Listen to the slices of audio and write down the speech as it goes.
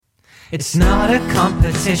It's not a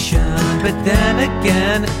competition, but then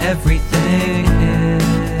again, everything is.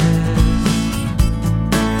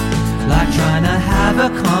 Like trying to have a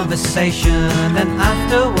conversation, then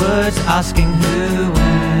afterwards asking who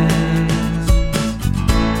wins.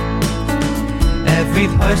 Every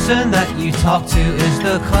person that you talk to is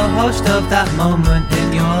the co-host of that moment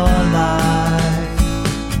in your life.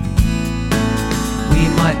 We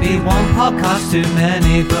might be one podcast too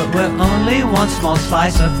many, but we're only one small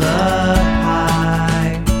slice of the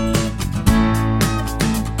pie.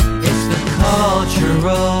 It's the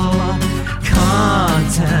cultural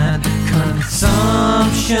content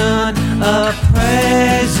consumption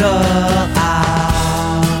appraisal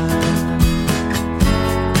hour.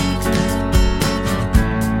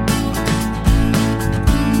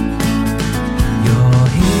 You're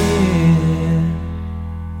here.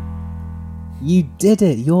 You did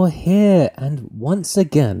it. You're here. And once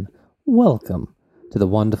again, welcome to the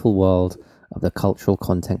wonderful world of the cultural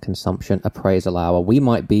content consumption appraisal hour. We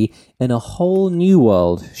might be in a whole new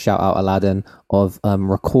world, shout out Aladdin, of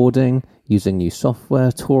recording, using new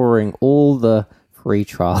software, touring all the free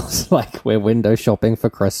trials like we're window shopping for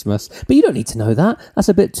Christmas. But you don't need to know that. That's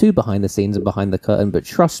a bit too behind the scenes and behind the curtain. But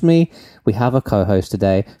trust me, we have a co-host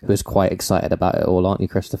today who is quite excited about it all, aren't you,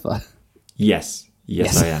 Christopher? Yes,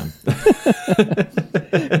 I am.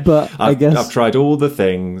 But I've tried all the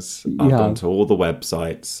things. I've gone to all the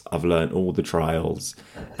websites. I've learned all the trials.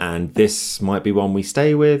 And this might be one we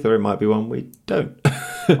stay with, or it might be one we don't.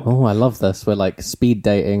 Oh, I love this. We're like speed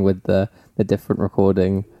dating with the different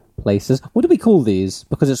recording places. What do we call these?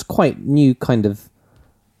 Because it's quite new, kind of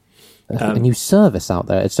a new service out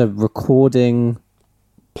there. It's a recording,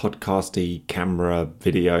 podcasty, camera,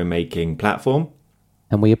 video making platform.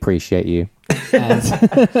 And we appreciate you.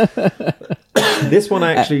 This one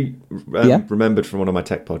I actually remembered from one of my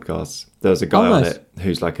tech podcasts. There was a guy on it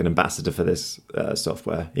who's like an ambassador for this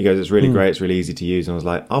software. He goes, it's really great, it's really easy to use. And I was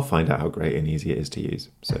like, I'll find out how great and easy it is to use.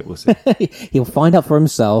 So we'll see. He'll find out for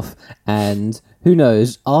himself. And who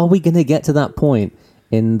knows, are we going to get to that point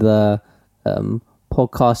in the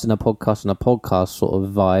podcast and a podcast sort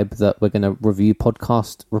of vibe that we're going to review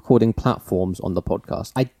podcast recording platforms on the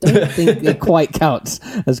podcast? I don't think it quite counts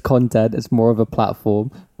as content. It's more of a platform.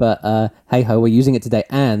 But hey ho, we're using it today,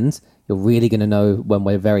 and you're really going to know when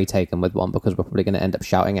we're very taken with one, because we're probably going to end up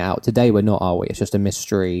shouting it out. Today we're not, are we? It's just a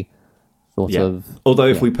mystery sort of. Although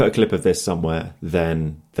if we put a clip of this somewhere,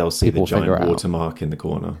 then they'll see the giant watermark in the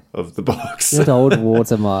corner of the box. Good old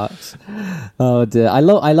watermarks. Oh dear, I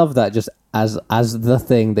love that. Just as the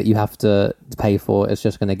thing that you have to pay for, it's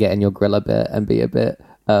just going to get in your grill a bit and be a bit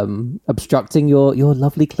obstructing your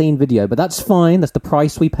lovely clean video. But that's fine. That's the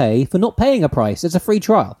price we pay for not paying a price. It's a free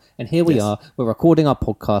trial. And here we are. We're recording our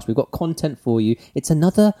podcast. We've got content for you. It's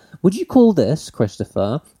another, would you call this,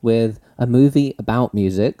 Christopher, with a movie about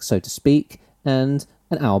music, so to speak, and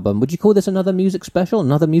an album? Would you call this another music special,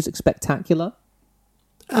 another music spectacular?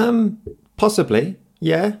 Possibly.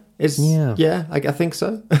 Yeah. I think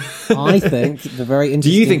so. I think the very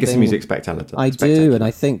interesting. Do you think it's a music spectacular? I do, and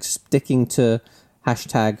I think sticking to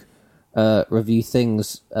hashtag review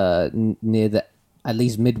things near the at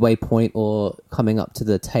least midway point or coming up to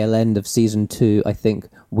the tail end of season 2, I think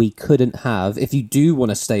we couldn't have, if you do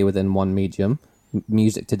want to stay within one medium,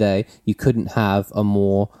 music today, you couldn't have a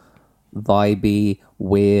more vibey,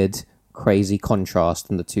 weird, crazy contrast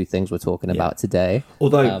than the two things we're talking about today.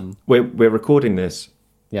 Although we're recording this,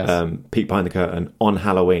 peek behind the curtain, on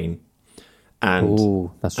Halloween,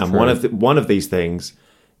 and that's true. one of these things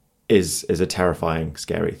is a terrifying,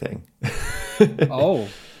 scary thing.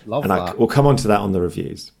 Love and that. We'll come on to that on the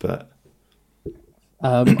reviews, but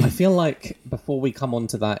I feel like before we come on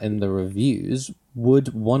to that in the reviews,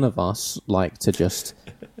 would one of us like to just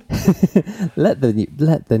let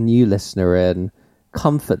the new listener in,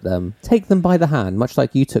 comfort them, take them by the hand, much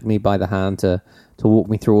like you took me by the hand to walk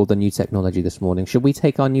me through all the new technology this morning? Should we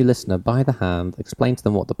take our new listener by the hand, explain to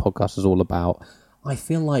them what the podcast is all about? I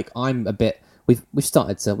feel like I'm a bit. We've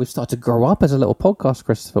started to grow up as a little podcast,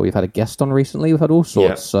 Christopher. We've had a guest on recently. We've had all sorts.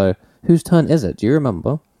 Yep. So whose turn is it? Do you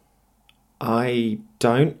remember? I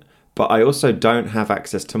don't, but I also don't have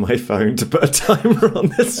access to my phone to put a timer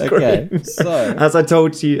on the screen. Okay, so as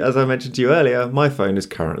I mentioned to you earlier, my phone is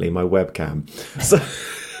currently my webcam.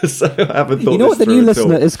 So I haven't thought. You know what the new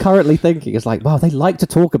listener all is currently thinking? It's like, wow, they like to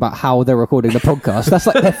talk about how they're recording the podcast. That's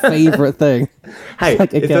like their favourite thing. Hey,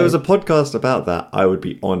 if there was a podcast about that, I would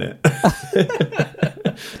be on it.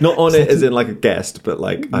 Not on it as in like a guest, but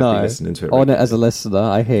like I'd be listening to it. On it as a listener,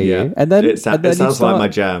 I hear you. And then it sounds like my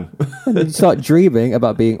jam. And then you start dreaming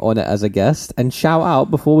about being on it as a guest. And shout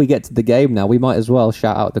out, before we get to the game now, we might as well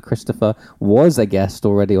shout out that Christopher was a guest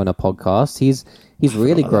already on a podcast. He's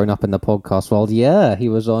really grown up in the podcast world. Yeah, he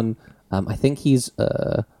was on, I think he's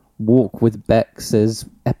Walk with Bex's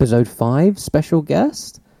episode 5 special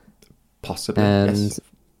guest. Possibly,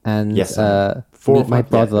 and yes, Meet My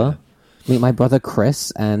Brother. Meet My Brother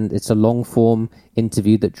Chris, and it's a long form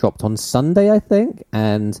interview that dropped on Sunday, I think,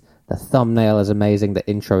 and the thumbnail is amazing, the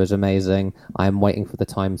intro is amazing. I'm waiting for the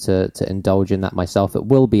time to indulge in that myself. It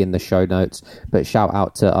will be in the show notes, but shout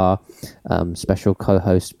out to our special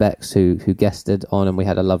co-host Bex who guested on, and we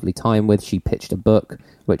had a lovely time with. She pitched a book,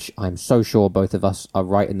 which I'm so sure both of us are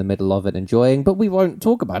right in the middle of and enjoying, but we won't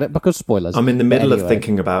talk about it because spoilers. I'm in the middle of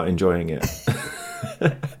thinking about enjoying it.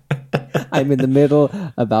 I'm in the middle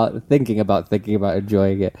about thinking about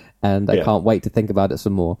enjoying it, and I can't wait to think about it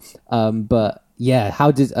some more. But yeah,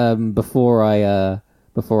 how did before I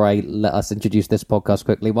let us introduce this podcast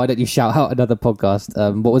quickly, why don't you shout out another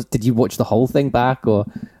podcast? Did you watch the whole thing back, or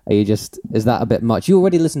are you is that a bit much? You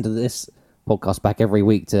already listen to this podcast back every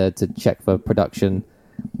week to check for production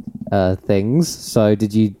things. So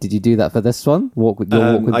did you do that for this one? Walk with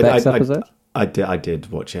Bex episode? I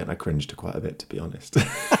did watch it, and I cringed quite a bit, to be honest.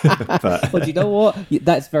 But well, do you know what?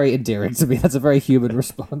 That's very endearing to me. That's a very human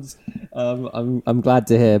response. I'm glad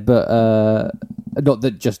to hear, but not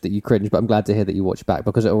that you cringe, but I'm glad to hear that you watch back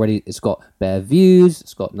because it's got bare views,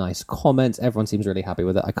 it's got nice comments. Everyone seems really happy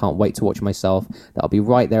with it. I can't wait to watch myself. That'll be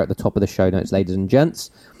right there at the top of the show notes, ladies and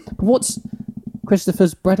gents. But what's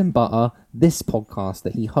Christopher's bread and butter? This podcast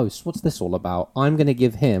that he hosts. What's this all about? I'm going to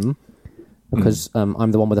give him. Because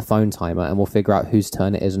I'm the one with the phone timer, and we'll figure out whose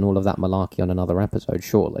turn it is and all of that malarkey on another episode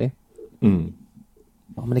shortly. I'm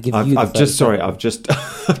going to give you. I've just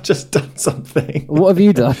done something. What have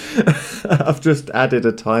you done? I've just added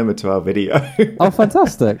a timer to our video. Oh,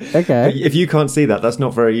 fantastic! Okay. If you can't see that, that's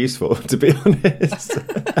not very useful, to be honest.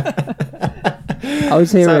 I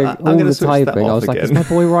was hearing all the typing. I was like, is my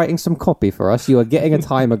boy writing some copy for us? You are getting a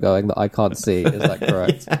timer going that I can't see. Is that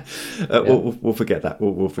correct? We'll forget that.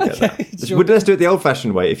 We'll forget that. Sure. Let's do it the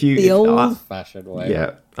old-fashioned way. The old-fashioned way.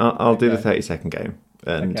 Yeah, I'll do the 30-second game.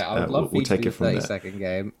 And I would love for you to do the 30-second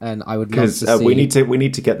game, and I would love to see... Because we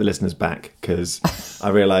need to get the listeners back, because I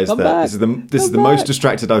realise that this is the most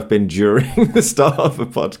distracted I've been during the start of a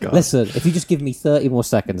podcast. Listen, if you just give me 30 more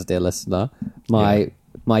seconds, dear listener, my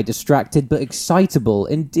distracted but excitable,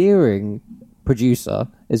 endearing producer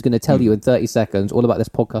is going to tell you in 30 seconds all about this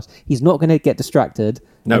podcast. He's not going to get distracted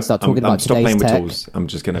and start talking about stop today's playing tech. with tools. I'm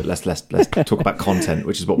just going to let's talk about content,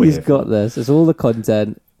 which is what we're here for. He's got this. It's all the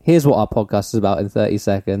content. Here's what our podcast is about in 30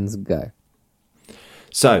 seconds. Go.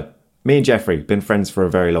 So, me and Jeffrey been friends for a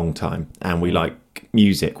very long time, and we like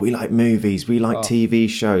music, we like movies, we like TV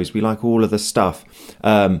shows, we like all of the stuff.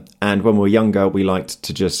 And when we were younger, we liked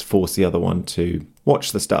to just force the other one to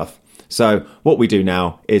watch the stuff. So what we do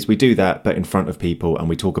now is we do that, but in front of people, and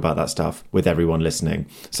we talk about that stuff with everyone listening.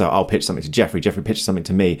 So I'll pitch something to Jeffrey pitches something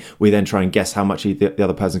to me. We then try and guess how much the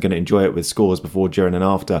other person's going to enjoy it with scores before, during, and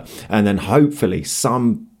after. And then hopefully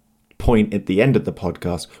some point at the end of the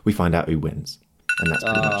podcast, we find out who wins. And that's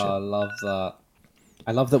pretty much it. I love that.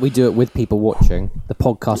 I love that we do it with people watching. The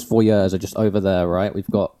podcast voyeurs are just over there, right?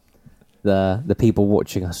 We've got the people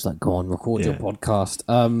watching us like, go on, record your podcast.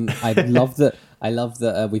 I love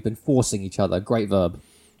that we've been forcing each other. Great verb.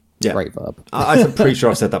 Yeah. Great verb. I'm pretty sure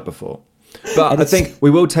I've said that before. But I think we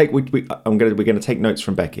will take. We're going to take notes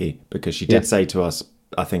from Becky, because she did say to us,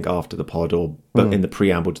 I think after the pod, but in the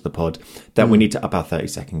preamble to the pod, that we need to up our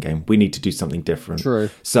 30-second game. We need to do something different. True.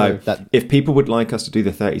 So if people would like us to do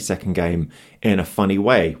the 30-second game in a funny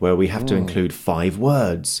way, where we have to include 5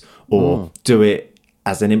 words, or do it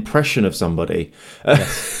as an impression of somebody,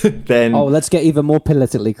 then... Oh, let's get even more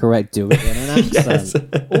politically correct. Do it in an accent.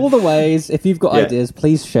 All the ways. If you've got ideas,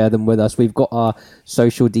 please share them with us. We've got our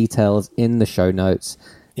social details in the show notes.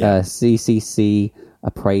 CCC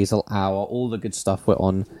Appraisal Hour, all the good stuff. We're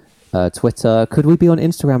on Twitter. Could we be on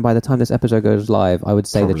Instagram by the time this episode goes live? I would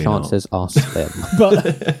say probably the chances are slim. But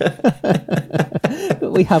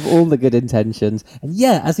we have all the good intentions. And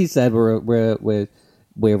yeah, as he said, we're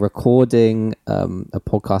recording a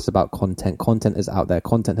podcast about content. Content is out there.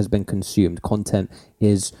 Content has been consumed. Content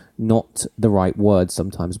is not the right word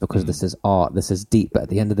sometimes, because this is art. This is deep. But at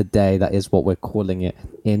the end of the day, that is what we're calling it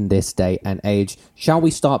in this day and age. Shall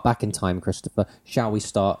we start back in time, Christopher? Shall we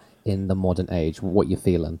start in the modern age? What you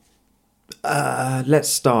feeling? Let's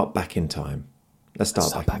start back in time. Let's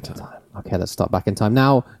start back in time. Okay, let's start back in time.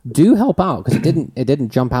 Now, do help out, because it didn't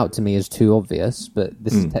jump out to me as too obvious, but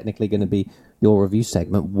this is technically going to be your review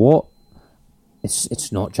segment. What?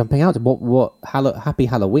 It's not jumping out. Happy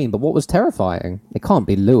Halloween, but what was terrifying? It can't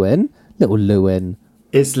be little Lewin.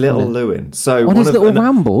 It's little Lewin. So what is Little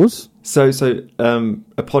Rambles? So a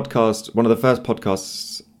podcast, one of the first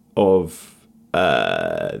podcasts of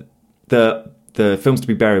the Films to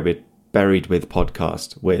Be Buried With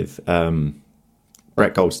podcast with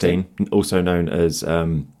Brett Goldstein, also known as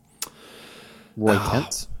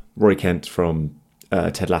Roy Kent from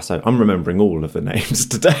Ted Lasso. I'm remembering all of the names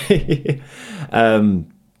today.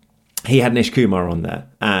 He had Nish Kumar on there,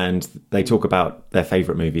 and they talk about their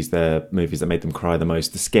favourite movies, their movies that made them cry the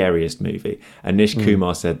most, the scariest movie. And Nish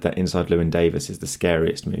Kumar said that Inside Llewyn Davis is the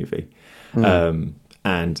scariest movie.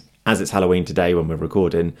 And as it's Halloween today when we're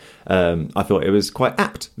recording, I thought it was quite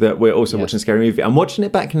apt that we're also watching a scary movie. I'm watching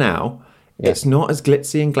it back now. It's not as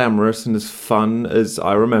glitzy and glamorous and as fun as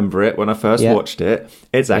I remember it when I first watched it.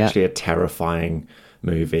 It's actually a terrifying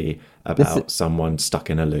movie about someone stuck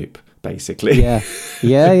in a loop, basically. Yeah.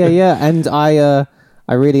 And I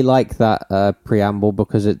really like that preamble,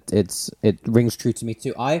 because it rings true to me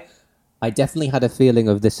too. I definitely had a feeling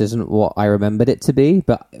of this isn't what I remembered it to be,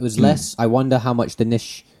 but it was less. I wonder how much the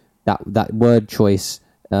niche that word choice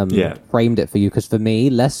framed it for you, because for me,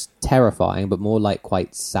 less terrifying, but more like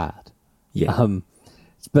quite sad. Yeah.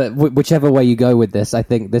 But whichever way you go with this, I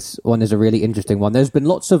think this one is a really interesting one. There's been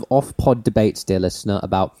lots of off-pod debates, dear listener,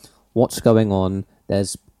 about what's going on.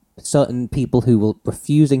 There's certain people who will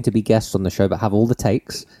refusing to be guests on the show, but have all the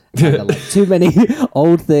takes. And they're like, too many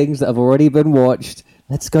old things that have already been watched.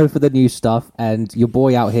 Let's go for the new stuff. And your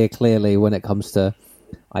boy out here, clearly, when it comes to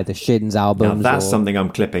either Shin's albums. Now that's something I'm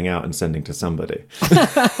clipping out and sending to somebody.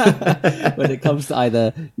 When it comes to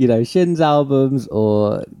either, Shin's albums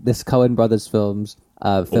or this Coen Brothers film,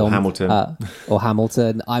 or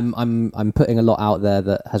Hamilton, I'm putting a lot out there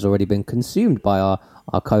that has already been consumed by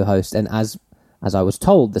our co-host, and as I was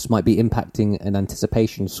told, this might be impacting an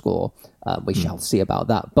anticipation score. We shall see about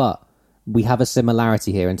that, but we have a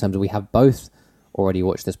similarity here in terms of we have both already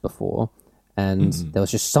watched this before. And there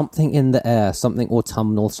was just something in the air, something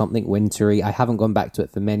autumnal, something wintry. I haven't gone back to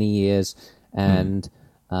it for many years. And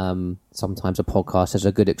sometimes a podcast is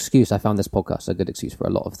a good excuse. I found this podcast a good excuse for a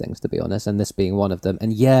lot of things, to be honest, and this being one of them.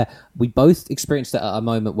 And we both experienced it at a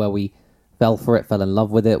moment where we fell for it, fell in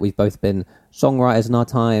love with it. We've both been songwriters in our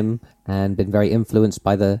time and been very influenced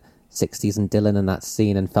by the 60s and Dylan and that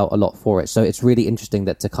scene, and felt a lot for it. So it's really interesting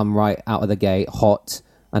that to come right out of the gate hot,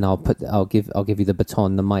 and I'll give you the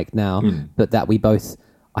baton, the mic now. But that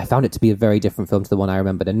I found it to be a very different film to the one I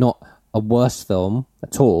remembered, and not a worse film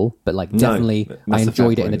at all, but definitely I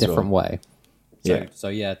enjoyed it in a different way.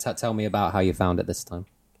 So tell me about how you found it this time.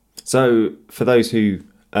 So for those who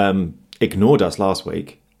ignored us last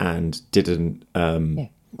week and didn't,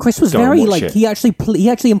 Chris was very he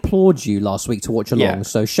actually implored you last week to watch along.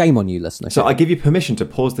 So shame on you, listener. So I give you permission to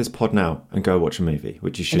pause this pod now and go watch a movie,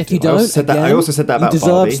 which you should. And if you don't, I also said that about you deserve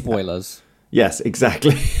Barbie. Spoilers. Yes,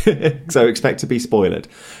 exactly. So expect to be spoiled.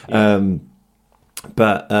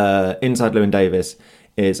 But Inside Llewyn Davis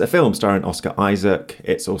is a film starring Oscar Isaac.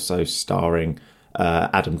 It's also starring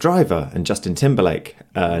Adam Driver and Justin Timberlake,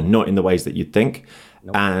 not in the ways that you'd think.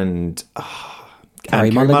 Nope. And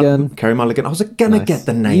Carey Mulligan. I was going to get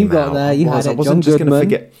the name you got out. There. You had it. I wasn't John just going to Goodman,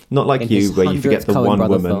 forget. Not like you, where you forget the Coen one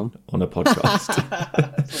Brother woman film. on a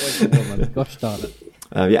podcast. It's always a woman. Gosh darn it.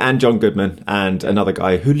 And John Goodman and another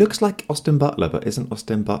guy who looks like Austin Butler, but isn't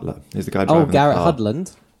Austin Butler. He's the guy driving Garrett the car.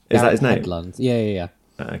 Hudland. Is that his name? Hudland. Yeah.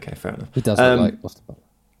 Okay, fair enough. He does look like Austin Butler.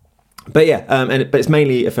 But it's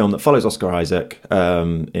mainly a film that follows Oscar Isaac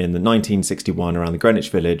in the 1961 around the Greenwich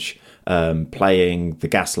Village, playing the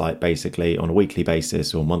Gaslight basically on a weekly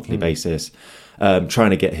basis or monthly basis, trying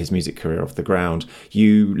to get his music career off the ground.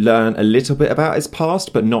 You learn a little bit about his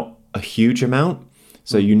past, but not a huge amount.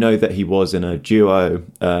 So you know that he was in a duo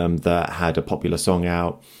that had a popular song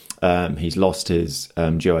out. He's lost his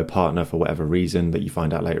duo partner for whatever reason that you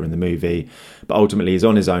find out later in the movie. But ultimately he's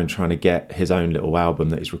on his own trying to get his own little album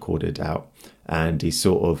that he's recorded out. And he's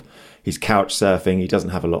couch surfing. He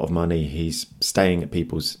doesn't have a lot of money. He's staying at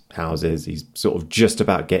people's houses. He's sort of just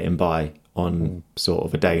about getting by on sort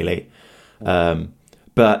of a daily.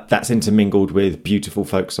 But that's intermingled with beautiful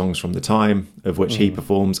folk songs from the time, of which he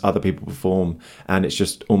performs, other people perform, and it's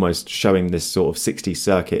just almost showing this sort of 60s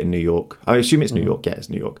circuit in New York. I assume it's New York. Yeah, it's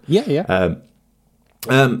New York. Yeah.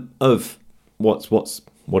 Of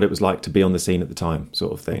what it was like to be on the scene at the time,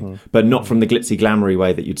 sort of thing. But not from the glitzy, glamoury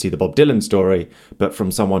way that you'd see the Bob Dylan story, but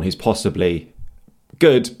from someone who's possibly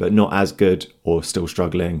good, but not as good, or still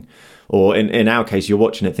struggling, Or in our case, you're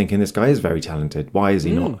watching it thinking, this guy is very talented. Why is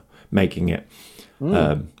he not making it?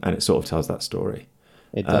 And it sort of tells that story.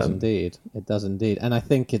 It does indeed. It does indeed. And I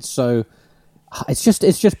think it's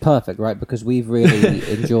just perfect, right? Because we've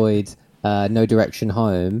really enjoyed No Direction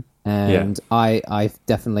Home. And I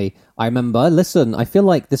definitely, I remember, listen, I feel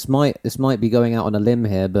like this might be going out on a limb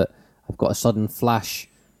here, but I've got a sudden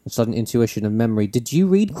intuition of memory. Did you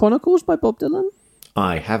read Chronicles by Bob Dylan?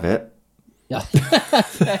 I have it. Yeah.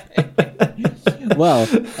 Well,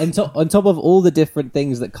 on top of all the different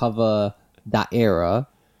things that cover that era,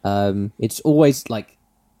 it's always like,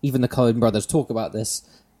 even the Coen brothers talk about this.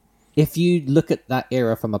 If you look at that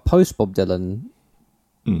era from a post-Bob Dylan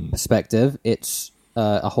perspective, it's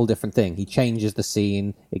a whole different thing. He changes the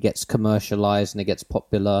scene, it gets commercialized and it gets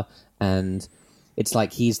popular, and it's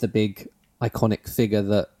like he's the big iconic figure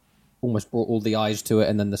that almost brought all the eyes to it,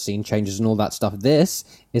 and then the scene changes and all that stuff. This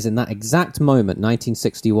is in that exact moment,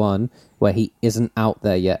 1961, where he isn't out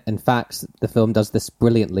there yet. In fact, the film does this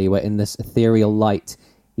brilliantly, where in this ethereal light,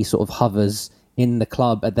 he sort of hovers in the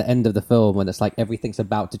club at the end of the film when it's like everything's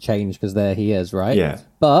about to change because there he is, right? Yeah.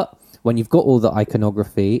 But when you've got all the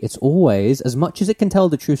iconography, it's always, as much as it can tell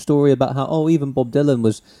the true story about how, even Bob Dylan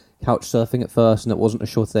was couch surfing at first and it wasn't a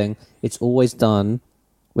sure thing, it's always done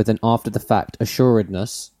with an after-the-fact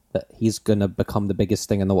assuredness that he's going to become the biggest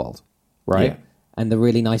thing in the world, right? Yeah. And the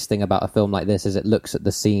really nice thing about a film like this is it looks at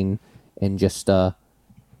the scene in just,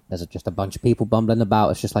 there's just a bunch of people bumbling about.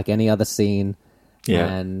 It's just like any other scene. Yeah.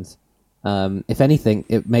 And if anything,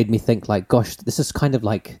 it made me think like, gosh, this is kind of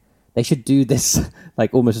like, they should do this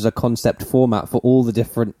like almost as a concept format for all the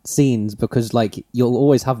different scenes, because like you'll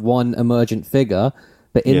always have one emergent figure,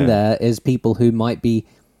 but in there is people who might be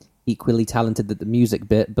equally talented at the music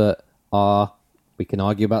bit, but are, we can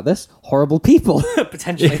argue about this, horrible people,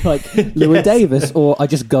 potentially, like Llewyn Davis, or are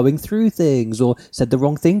just going through things, or said the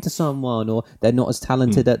wrong thing to someone, or they're not as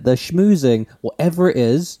talented at the schmoozing, whatever it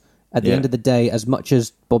is. At the end of the day, as much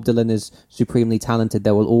as Bob Dylan is supremely talented,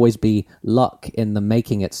 there will always be luck in the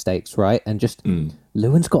making it stakes, right? And just,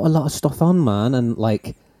 Llewyn's got a lot of stuff on, man, and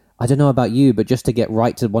like, I don't know about you, but just to get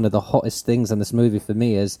right to one of the hottest things in this movie for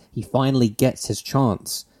me is he finally gets his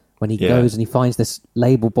chance when he goes and he finds this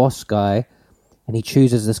label boss guy, and he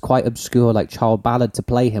chooses this quite obscure like child ballad to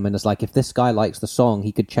play him, and it's like, if this guy likes the song,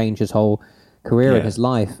 he could change his whole career in his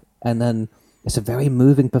life. And then it's a very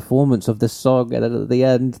moving performance of this song, and at the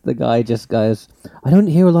end the guy just goes, I don't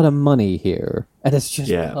hear a lot of money here, and it's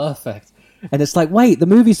just perfect. And it's like, wait, the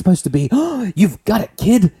movie's supposed to be, oh, you've got it,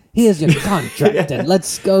 kid, here's your contract and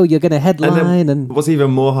let's go, you're going to headline. And what's even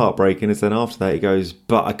more heartbreaking is then after that he goes,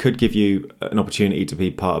 but I could give you an opportunity to be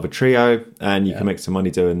part of a trio and you can make some money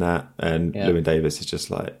doing that. And Llewyn Davis is just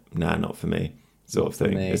like, nah, not for me, sort of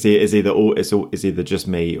thing. It's either just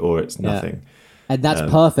me or it's nothing. And that's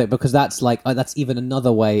perfect, because that's like, that's even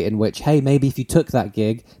another way in which, hey, maybe if you took that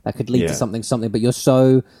gig, that could lead to something, but you're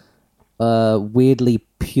so weirdly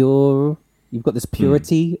pure. You've got this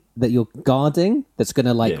purity that you're guarding that's going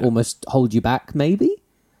to like almost hold you back, maybe.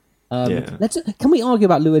 Can we argue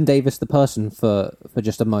about Llewyn Davis, the person, for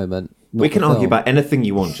just a moment? We can argue about anything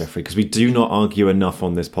you want, Jeffrey, because we do not argue enough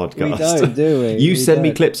on this podcast. We don't, do we? You send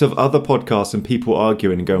me clips of other podcasts and people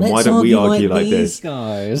arguing and going, why don't we argue like this?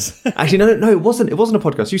 Guys. Actually, no, it wasn't. It wasn't a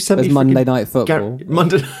podcast. You sent me Monday Night Football. It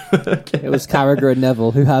was Carragher and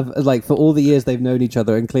Neville, who have, like, for all the years they've known each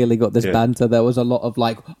other and clearly got this banter, there was a lot of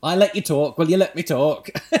like, I let you talk, will you let me talk?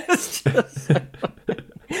 It's just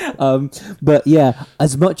but yeah,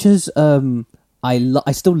 as much as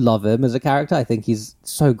I still love him as a character, I think he's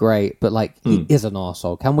so great, but like he is an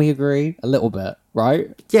arsehole. Can we agree? A little bit, right?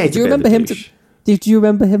 Yeah. Did you remember him? Did you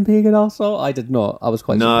remember him being an arsehole? I did not. I was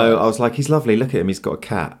quite surprised. I was like, he's lovely. Look at him. He's got a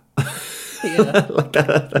cat. Like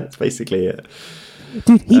that's basically it.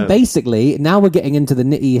 Dude, he basically, now we're getting into the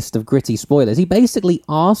nittiest of gritty spoilers. He basically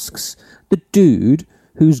asks the dude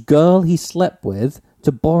whose girl he slept with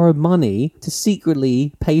to borrow money to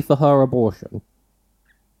secretly pay for her abortion.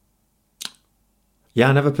 Yeah,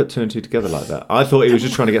 I never put two and two together like that. I thought he was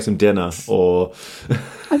just trying to get some dinner, or...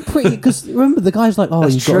 I'm pretty... Because remember, the guy's like, oh,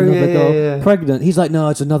 you've got another girl pregnant. He's like, no,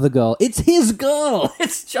 it's another girl. It's his girl!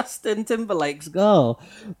 It's Justin Timberlake's girl.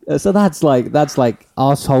 So that's like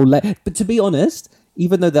arsehole... But to be honest,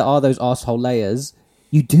 even though there are those arsehole layers,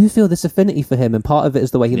 you do feel this affinity for him, and part of it is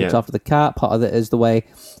the way he looks after the cat, part of it is the way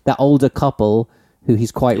that older couple... who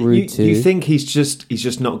he's quite rude to. You think he's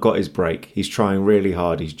just not got his break. He's trying really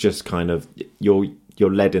hard. He's just kind of you're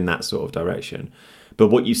led in that sort of direction. But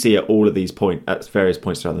what you see at all of these at various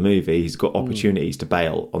points throughout the movie, he's got opportunities to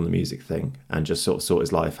bail on the music thing and just sort of sort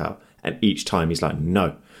his life out. And each time he's like,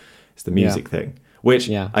 no, it's the music thing. Which,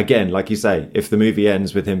 again, like you say, if the movie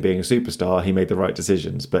ends with him being a superstar, he made the right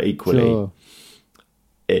decisions. But equally,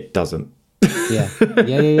 it doesn't. Yeah.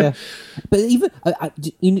 But even,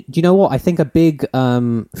 do you know what? I think a big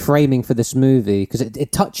framing for this movie, because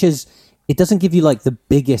it touches, it doesn't give you like the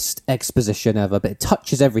biggest exposition ever, but it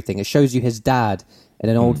touches everything. It shows you his dad in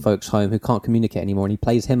an old folks home who can't communicate anymore, and he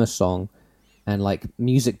plays him a song, and like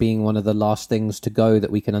music being one of the last things to go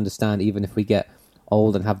that we can understand, even if we get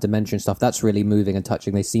old and have dementia and stuff. That's really moving and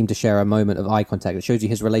touching. They seem to share a moment of eye contact. It shows you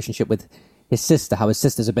his relationship with his sister, how his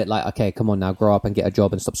sister's a bit like, okay, come on now, grow up and get a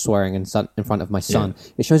job and stop swearing in front of my son.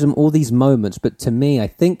 It shows him all these moments, but to me, I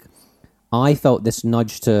think I felt this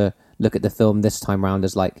nudge to look at the film this time round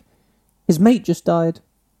as like, his mate just died,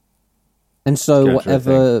 and so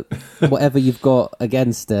whatever you've got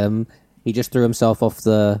against him, he just threw himself off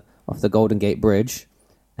the Golden Gate Bridge.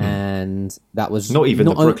 And that was not even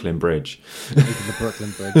the Brooklyn Bridge. Not even the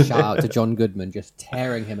Brooklyn Bridge. Shout out to John Goodman, just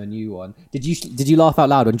tearing him a new one. Did you laugh out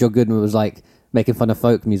loud when John Goodman was like making fun of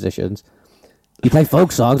folk musicians? You play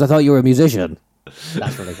folk songs? I thought you were a musician.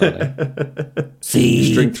 That's really funny.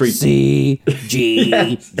 C, string 3, C,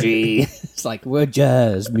 G, G. It's like, we're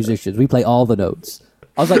jazz musicians. We play all the notes.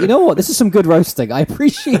 I was like, you know what? This is some good roasting. I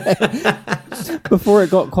appreciate it. Before it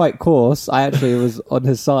got quite coarse, I actually was on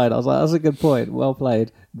his side. I was like, that's a good point. Well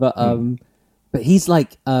played. But he's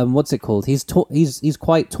like, what's it called? He's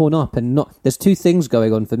quite torn up, and not. There's two things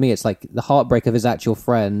going on for me. It's like the heartbreak of his actual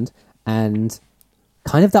friend, and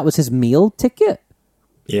kind of that was his meal ticket.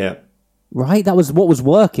 Yeah. Right? That was what was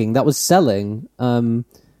working. That was selling.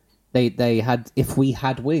 They had If We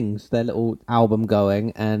Had Wings, their little album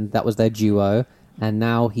going, and that was their duo. And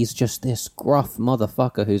now he's just this gruff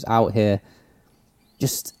motherfucker who's out here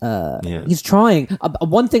just he's trying.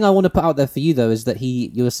 One thing I want to put out there for you though is that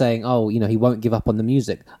you were saying, oh, you know, he won't give up on the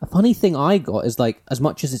music. A funny thing I got is like, as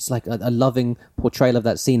much as it's like a loving portrayal of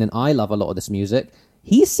that scene, and I love a lot of this music,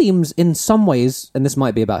 he seems in some ways, and this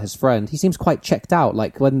might be about his friend, he seems quite checked out.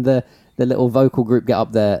 Like when the little vocal group get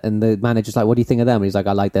up there and the manager's like, what do you think of them? And he's like,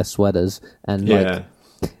 I like their sweaters. And like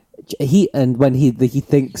when he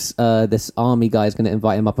thinks this army guy is going to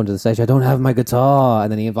invite him up onto the stage, I don't have my guitar,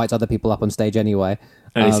 and then he invites other people up on stage anyway.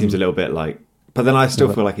 And he seems a little bit like, but then I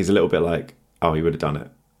still feel like he's a little bit like, oh, he would have done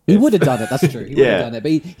it. He would have done it. That's true. He would have done it.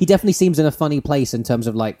 But he definitely seems in a funny place in terms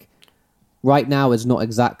of like, right now is not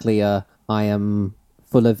exactly I am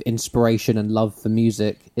full of inspiration and love for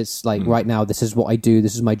music. It's like right now, this is what I do.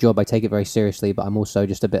 This is my job. I take it very seriously, but I'm also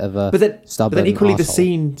just a bit of a stubborn. But then equally, arsehole. The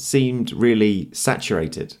scene seemed really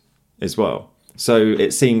saturated as well. So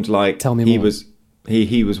it seemed like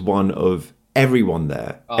he was one of everyone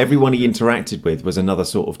there. Everyone he interacted with was another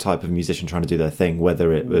sort of type of musician trying to do their thing,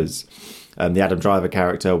 whether it was the Adam Driver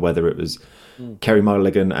character, whether it was Kerry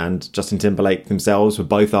Mulligan and Justin Timberlake themselves were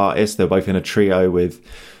both artists. They were both in a trio with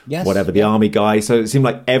the army guy. So it seemed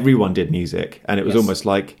like everyone did music, and it was almost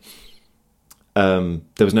like there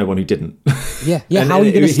was no one who didn't. Yeah. How are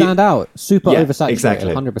you going to stand out? Super oversaturated.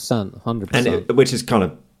 Exactly. 100%. And which is kind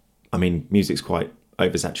of, I mean, music's quite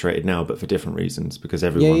oversaturated now, but for different reasons, because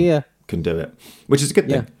everyone can do it, which is a good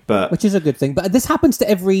thing. Which is a good thing. But this happens to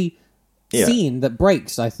every scene that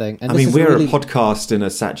breaks, I think. And I mean, we're a podcast in a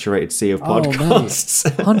saturated sea of podcasts.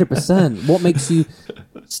 100%. What makes you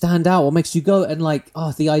stand out? What makes you go and like,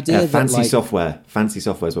 the idea that fancy software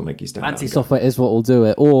is what makes you stand out. Fancy software is what will do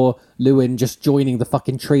it. Or Lewin just joining the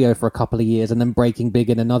fucking trio for a couple of years and then breaking big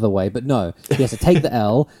in another way. But no, he has to take the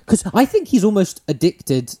L, because I think he's almost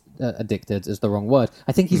addicted is the wrong word.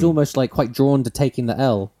 I think he's almost like quite drawn to taking the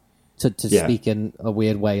L. To speak in a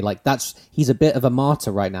weird way. Like he's a bit of a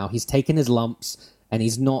martyr right now. He's taken his lumps, and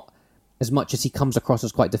he's not, as much as he comes across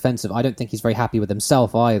as quite defensive, I don't think he's very happy with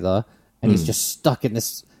himself either. And he's just stuck in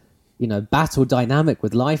this, battle dynamic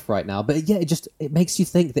with life right now. But yeah, it makes you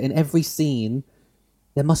think that in every scene,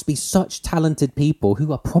 there must be such talented people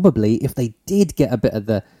who are probably, if they did get a bit of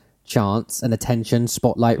the chance and attention,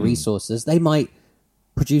 spotlight, resources, they might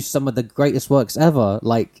produce some of the greatest works ever.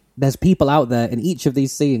 Like, there's people out there in each of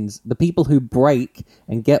these scenes. The people who break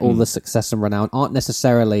and get all the success and renown aren't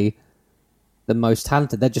necessarily the most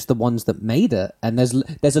talented. They're just the ones that made it. And there's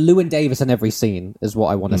a Llewyn Davis in every scene, is what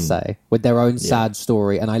I want to say, with their own sad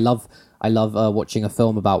story. And I love watching a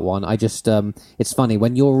film about one. I just it's funny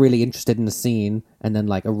when you're really interested in the scene, and then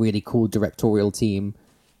like a really cool directorial team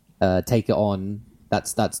take it on.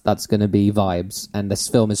 That's going to be vibes, and this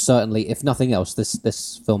film is certainly, if nothing else,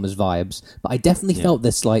 this film is vibes. But I definitely felt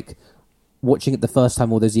this, like, watching it the first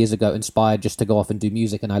time all those years ago, inspired just to go off and do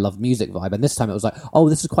music, and I love music vibe. And this time it was like, oh,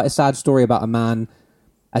 this is quite a sad story about a man,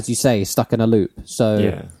 as you say, stuck in a loop. So,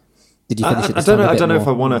 did you finish it? I don't know if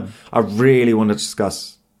I want to. I really want to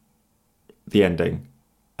discuss the ending.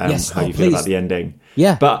 Yes, how you feel about the ending.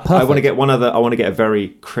 Yeah, but perfect. I want to get I want to get a very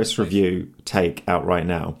Chris review take out right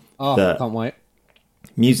now. Oh, can't wait.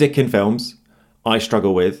 Music in films, I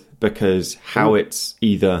struggle with because how it's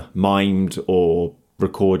either mimed or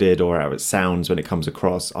recorded or how it sounds when it comes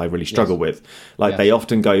across, I really struggle with. Like they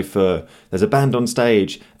often go for, there's a band on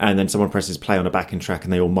stage and then someone presses play on a backing track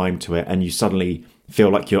and they all mime to it and you suddenly feel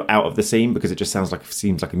like you're out of the scene because it just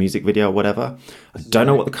seems like a music video or whatever. I don't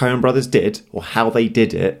know what the Coen brothers did or how they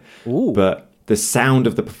did it, but the sound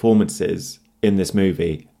of the performances in this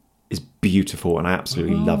movie is beautiful and I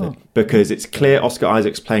absolutely love it because it's clear Oscar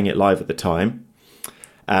Isaac's playing it live at the time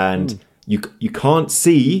and you can't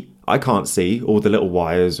see, I can't see all the little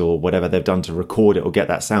wires or whatever they've done to record it or get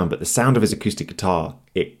that sound, but the sound of his acoustic guitar,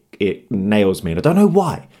 it nails me and I don't know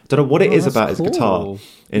why. I don't know what it is about his guitar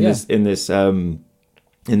in this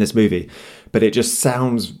movie, but it just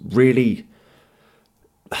sounds really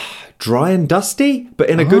dry and dusty, but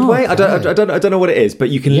in a good way. I don't know what it is, but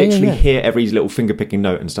you can literally hear every little finger picking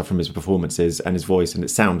note and stuff from his performances and his voice, and it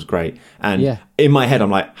sounds great. And in my head, I'm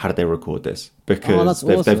like, how did they record this? Because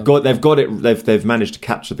they've got it. They've managed to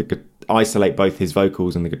capture isolate both his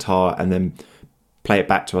vocals and the guitar, and then play it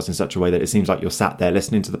back to us in such a way that it seems like you're sat there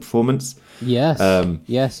listening to the performance. Yes.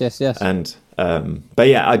 And but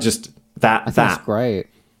yeah, I just that's great.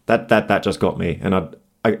 That just got me, and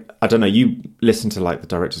I don't know, you listen to like the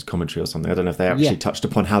director's commentary or something. I don't know if they actually touched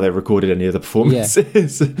upon how they recorded any of the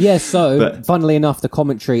performances. So funnily enough, the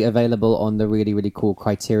commentary available on the really, really cool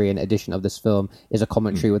Criterion edition of this film is a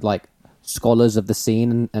commentary with like scholars of the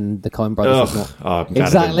scene and the Coen brothers. I'm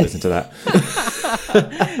glad I didn't listen to that.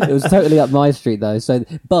 It was totally up my street though. So,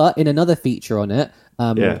 but in another feature on it,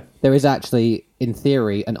 there is actually, in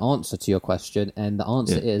theory, an answer to your question, and the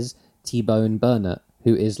answer is T-Bone Burnett,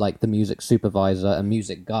 who is like the music supervisor and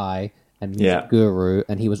music guy and music guru,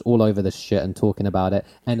 and he was all over this shit and talking about it.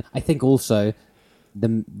 And I think also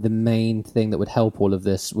the main thing that would help all of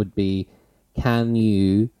this would be, can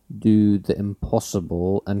you do the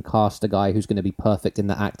impossible and cast a guy who's going to be perfect in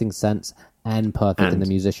the acting sense and perfect in the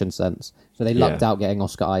musician sense? So they lucked out getting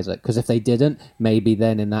Oscar Isaac, because if they didn't, maybe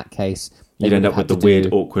then in that case you'd end up with the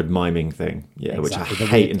weird, awkward miming thing, which I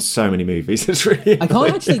hate in so many movies. It's really I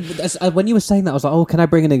can't actually. When you were saying that, I was like, "Oh, can I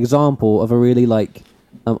bring an example of a really like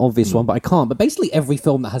obvious one?" But I can't. But basically, every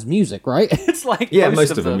film that has music, right? It's like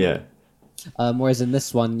most of them. Whereas in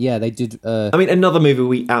this one, they did. I mean, another movie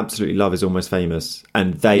we absolutely love is Almost Famous,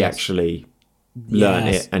 and they actually learn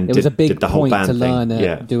it and it was a big did the whole point band to learn thing.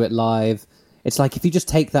 it, do it live. It's like if you just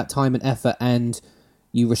take that time and effort and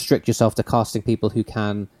you restrict yourself to casting people who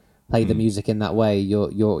can play the music in that way, you're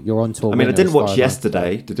on tour. I mean, I didn't watch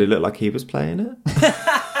Yesterday. Did it look like he was playing it?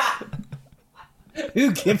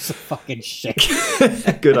 Who gives a fucking shit?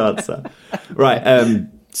 Good answer. Right.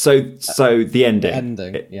 So the ending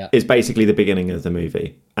is basically the beginning of the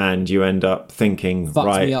movie, and you end up thinking,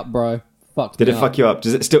 fucked me up, bro. Did it fuck you up?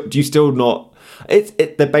 Does it still? Do you still not?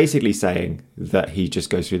 They're basically saying that he just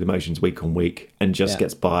goes through the motions week on week and just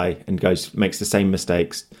gets by and makes the same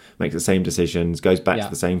mistakes, makes the same decisions, goes back to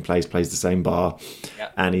the same place, plays the same bar,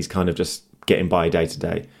 and he's kind of just getting by day to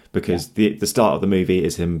day, because the start of the movie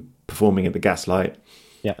is him performing at the Gaslight.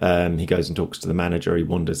 He goes and talks to the manager. He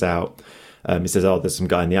wanders out. He says, "Oh, there's some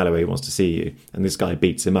guy in the alleyway who wants to see you," and this guy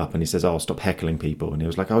beats him up, and he says, "Oh, stop heckling people." And he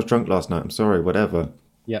was like, "I was drunk last night. I'm sorry, whatever."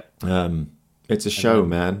 It's a show,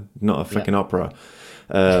 man, not a freaking opera.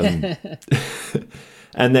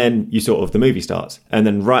 And then the movie starts, and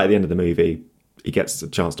then right at the end of the movie, he gets a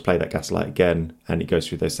chance to play that Gaslight again, and he goes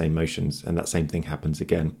through those same motions, and that same thing happens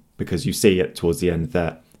again, because you see it towards the end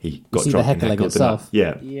that he got drunk and heckled itself.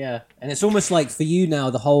 And it's almost like for you now,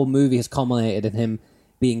 the whole movie has culminated in him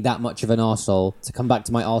being that much of an arsehole. To come back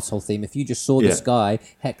to my arsehole theme, if you just saw this guy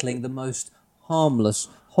heckling the most harmless,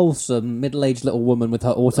 wholesome, middle-aged little woman with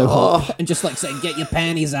her auto hop and just like saying, "Get your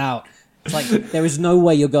panties out." It's like, there is no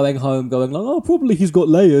way you're going home going like, "Oh, probably he's got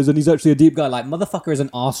layers and he's actually a deep guy." Like, motherfucker is an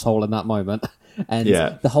arsehole in that moment. And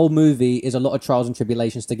the whole movie is a lot of trials and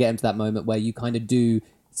tribulations to get him to that moment where you kind of do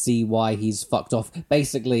see why he's fucked off.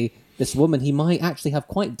 Basically, this woman he might actually have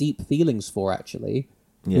quite deep feelings for, actually,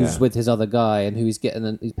 who's with his other guy and who he's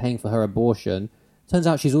paying for her abortion. Turns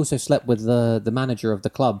out she's also slept with the manager of the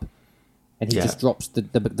club. And he just drops,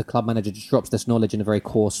 the club manager just drops this knowledge in a very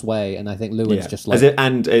coarse way. And I think Lewin's just like...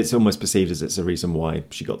 and it's almost perceived as it's a reason why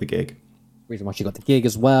she got the gig. Reason why she got the gig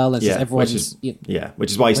as well. And which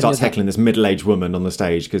is why he starts heckling this middle-aged woman on the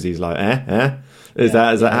stage, because he's like, Is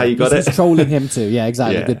that how you got it? He's trolling him too. Yeah,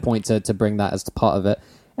 exactly. Good point to bring that as part of it.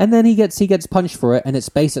 And then he gets punched for it, and it's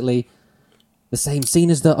basically the same scene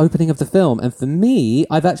as the opening of the film. And for me,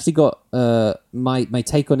 I've actually got my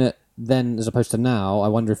take on it then as opposed to now, I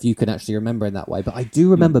wonder if you can actually remember in that way. But I do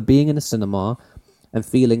remember being in a cinema and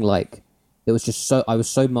feeling like it was just I was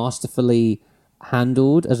so masterfully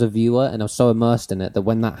handled as a viewer, and I was so immersed in it that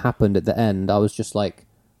when that happened at the end, I was just like,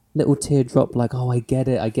 little teardrop, like, oh, I get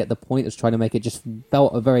it. I get the point it's trying to make. It just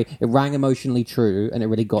felt it rang emotionally true, and it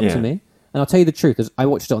really got to me. And I'll tell you the truth, is I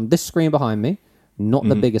watched it on this screen behind me, not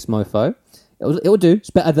the biggest mofo. It will do. It's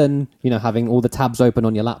better than, having all the tabs open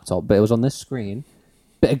on your laptop, but it was on this screen.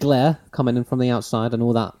 Bit of glare coming in from the outside and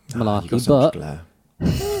all that malarkey. You got so much glare.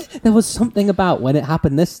 There was something about when it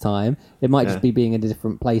happened this time. It might just be being in a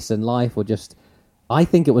different place in life, or just, I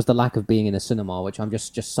think it was the lack of being in a cinema, which I'm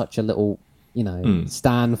just such a little,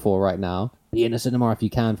 stand for right now. Be in a cinema if you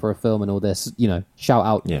can for a film and all this, shout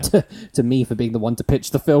out to me for being the one to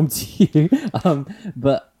pitch the film to you.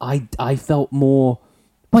 But I felt more,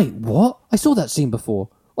 wait, what? I saw that scene before.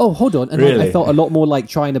 Oh, hold on. And really? I felt a lot more like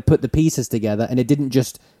trying to put the pieces together, and it didn't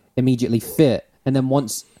just immediately fit. And then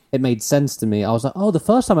once it made sense to me, I was like, oh, the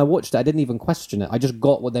first time I watched it, I didn't even question it. I just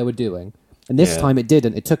got what they were doing. And this time it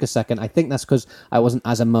didn't. It took a second. I think that's because I wasn't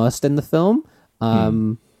as immersed in the film.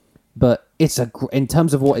 But it's in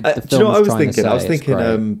terms of what the film was trying to say. I was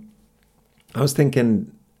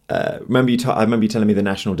thinking. I remember you telling me the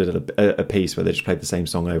National did a piece where they just played the same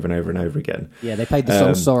song over and over and over again. Yeah, they played the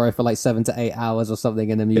song "Sorrow" for like 7 to 8 hours or something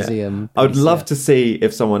in a museum. I would love to see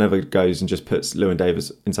if someone ever goes and just puts Llewyn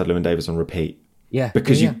Davis on repeat. Yeah,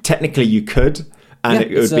 because technically you could, and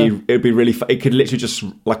it would be really. It could literally just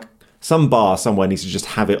like. Some bar somewhere needs to just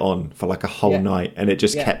have it on for like a whole night, and it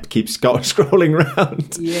just keeps scrolling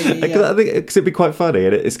around. I think it'd be quite funny,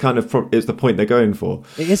 and it's kind of it's the point they're going for.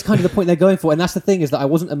 It is kind of the point they're going for, and that's the thing, is that I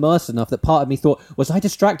wasn't immersed enough that part of me thought, was I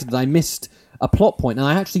distracted that I missed a plot point? And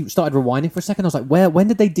I actually started rewinding for a second. I was like, when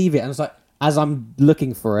did they deviate? And I was like, as I'm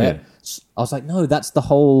looking for it, I was like, no, that's the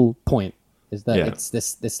whole point. Is that it's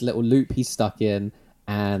this little loop he's stuck in,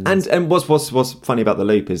 and what's funny about the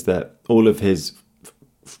loop is that all of his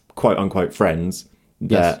quote unquote friends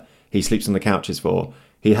that he sleeps on the couches for,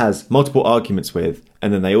 he has multiple arguments with,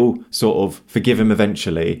 and then they all sort of forgive him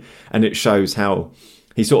eventually, and it shows how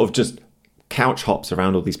he sort of just couch hops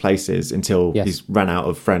around all these places until he's ran out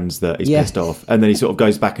of friends that he's pissed off, and then he sort of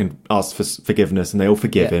goes back and asks for forgiveness, and they all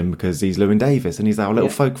forgive him because he's Llewyn Davis and he's our little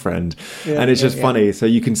folk friend, and it's just funny. So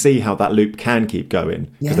you can see how that loop can keep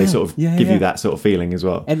going because they sort of give you that sort of feeling as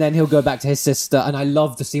well. And then he'll go back to his sister, and I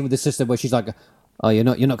love the scene with his sister where she's like, oh, you're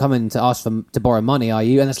not coming to ask to borrow money, are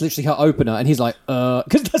you? And that's literally her opener, and he's like,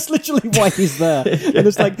 because that's literally why he's there. And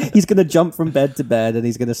it's like, he's going to jump from bed to bed, and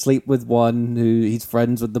he's going to sleep with one who he's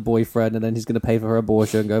friends with the boyfriend, and then he's going to pay for her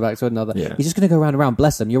abortion and go back to another. He's just going to go round and round.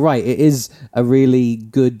 Bless him. You're right. It is a really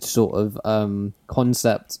good sort of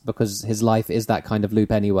concept, because his life is that kind of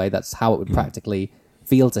loop anyway. That's how it would practically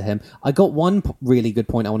feel to him. I got one really good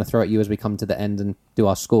point I want to throw at you as we come to the end and do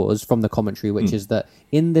our scores from the commentary, which is that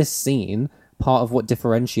in this scene, part of what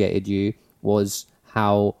differentiated you was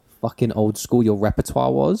how fucking old school your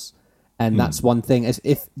repertoire was. And that's one thing.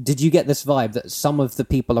 Did you get this vibe that some of the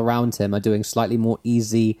people around him are doing slightly more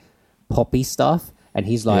easy poppy stuff, and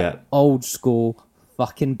he's like old school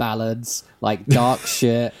fucking ballads, like dark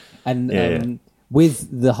shit, and with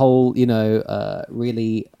the whole,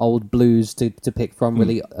 really old blues to pick from,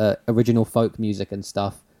 really original folk music and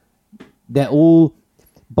stuff. They're all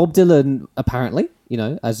Bob Dylan, apparently,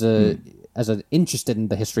 as an interested in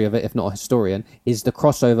the history of it, if not a historian, is the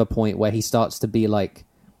crossover point where he starts to be like,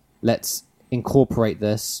 let's incorporate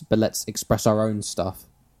this, but let's express our own stuff.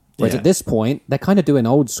 Whereas at this point, they're kind of doing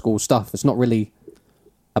old school stuff. It's not really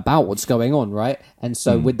about what's going on, right? And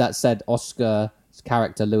so with that said, Oscar's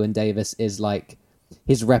character, Llewyn Davis, is like,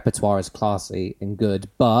 his repertoire is classy and good,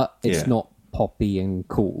 but it's not poppy and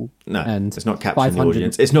cool. No, and it's not capturing the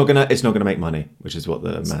audience. It's not gonna make money, which is what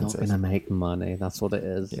the man says. It's not gonna make money. That's what it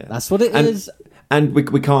is. Yeah. That's what it is. And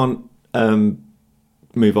we can't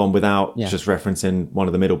move on without just referencing one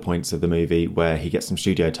of the middle points of the movie, where he gets some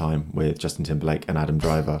studio time with Justin Timberlake and Adam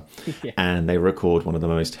Driver, and they record one of the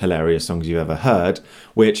most hilarious songs you've ever heard,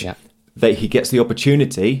 which he gets the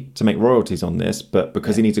opportunity to make royalties on this, but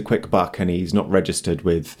because he needs a quick buck and he's not registered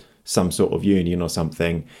with some sort of union or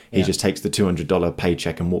something, he just takes the $200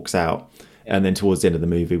 paycheck and walks out. And then towards the end of the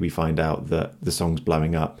movie, we find out that the song's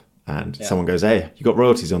blowing up, and someone goes, "Hey, you got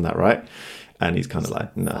royalties on that, right?" And he's kind of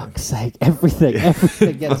like, "No, fuck's sake, everything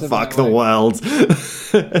gets fuck the world."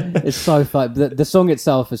 It's so fun. The song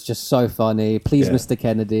itself is just so funny. Please, Mr.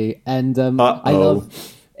 Kennedy, and I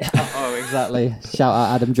love. Oh, exactly. Shout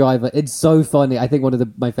out Adam Driver. It's so funny. I think one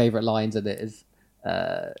of my favorite lines in it is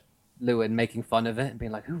Llewyn making fun of it and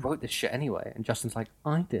being like, "Who wrote this shit anyway?" And Justin's like,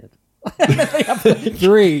 "I did."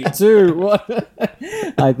 3, 2, 1.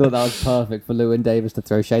 I thought that was perfect for Llewyn Davis to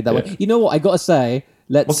throw shade that way. You know what? I got to say,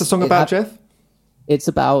 what's the song about, Jeff? It's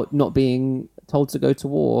about not being told to go to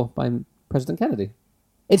war by President Kennedy.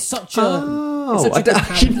 It's such a...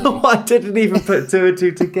 you know what? I didn't even put 2 and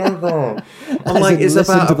 2 together. I'm like, it's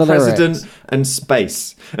about a president and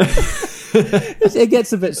space. It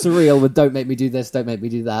gets a bit surreal with "Don't make me do this, don't make me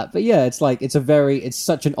do that." But yeah, it's like it's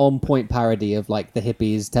such an on-point parody of like the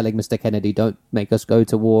hippies telling Mr. Kennedy, "Don't make us go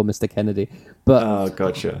to war, Mr. Kennedy." But oh,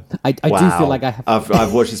 gotcha. I do feel like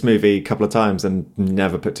I've watched this movie a couple of times and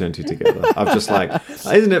never put 2 and 2 together. I'm just like,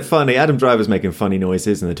 isn't it funny? Adam Driver's making funny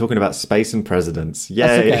noises and they're talking about space and presidents.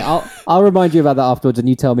 Yay! That's okay. I'll remind you about that afterwards, and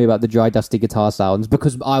you tell me about the dry, dusty guitar sounds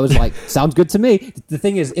because I was like, sounds good to me. The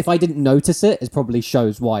thing is, if I didn't notice it, it probably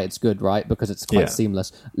shows why it's good, right? Because it's quite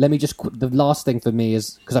seamless. Let me just... The last thing for me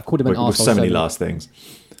is... Because I've called him an arsehole so many last things.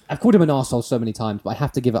 I've called him an arsehole so many times, but I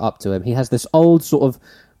have to give it up to him. He has this old sort of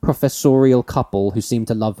professorial couple who seem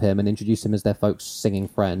to love him and introduce him as their folks' singing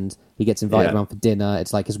friend. He gets invited around for dinner.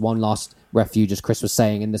 It's like his one last refuge, as Chris was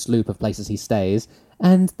saying, in this loop of places he stays.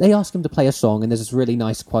 And they ask him to play a song, and there's this really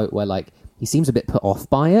nice quote where like he seems a bit put off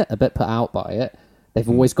by it, a bit put out by it. They've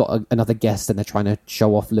always got another guest, and they're trying to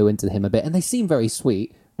show off Llewyn to him a bit, and they seem very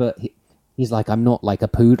sweet, but... He's like, I'm not like a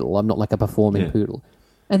poodle. I'm not like a performing poodle.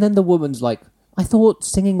 And then the woman's like, I thought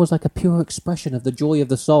singing was like a pure expression of the joy of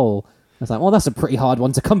the soul. I was like, well, that's a pretty hard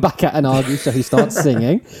one to come back at and argue. So he starts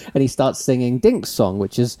singing, and he starts singing Dink's song,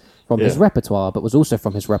 which is from his repertoire, but was also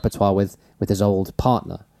from his repertoire with his old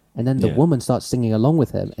partner. And then the woman starts singing along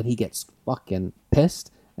with him, and he gets fucking pissed,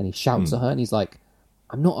 and he shouts at her, and he's like,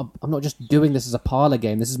 I'm not just doing this as a parlor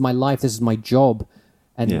game. This is my life. This is my job.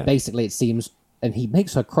 And basically it seems... And he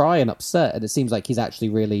makes her cry and upset, and it seems like he's actually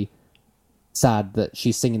really sad that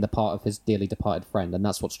she's singing the part of his dearly departed friend, and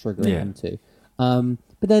that's what's triggering him too.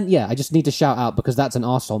 But then, I just need to shout out because that's an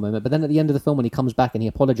arsehole moment. But then at the end of the film, when he comes back and he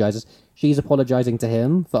apologizes, she's apologizing to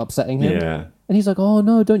him for upsetting him. Yeah. And he's like, oh,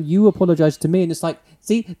 no, don't you apologize to me. And it's like,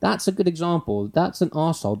 see, that's a good example. That's an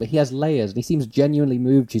arsehole, but he has layers, and he seems genuinely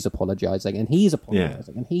moved she's apologizing, and he's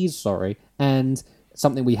apologizing, and he's sorry. And...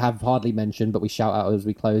 something we have hardly mentioned, but we shout out as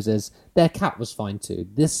we close is their cat was fine too.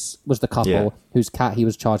 This was the couple whose cat he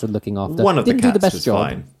was charged with looking after. One of the cats was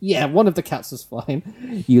fine. Yeah, one of the cats was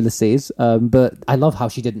fine. Ulysses. But I love how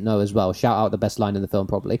she didn't know as well. Shout out the best line in the film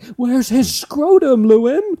probably. Where's his scrotum,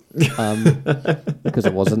 Llewyn? Because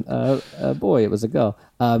it wasn't a boy, it was a girl.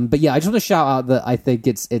 But yeah, I just want to shout out that I think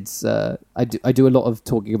it's I do a lot of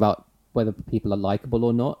talking about whether people are likable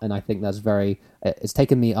or not, and I think that's very... It's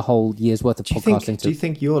taken me a whole year's worth of podcasting Do you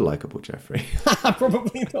think you're likable, Jeffrey?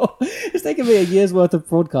 Probably not. It's taken me a year's worth of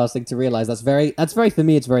broadcasting to realise that's very... For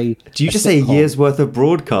me, it's very... Do you just say a year's worth of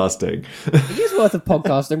broadcasting? A year's worth of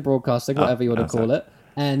podcasting, broadcasting, whatever you want to call it.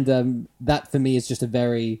 And that, for me, is just a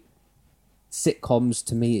very... Sitcoms,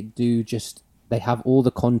 to me, do just... They have all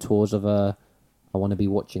the contours of a... I want to be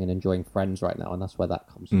watching and enjoying Friends right now, and that's where that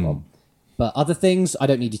comes from. But other things, I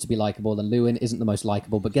don't need you to be likable, and Llewyn isn't the most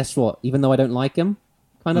likable. But guess what? Even though I don't like him,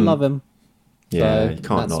 kind of love him. Yeah, so you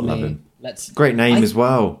can't not love him. Great name as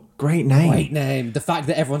well. Great name. Great name. The fact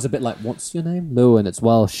that everyone's a bit like, what's your name? Llewyn, it's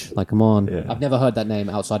Welsh. Like, come on. Yeah. I've never heard that name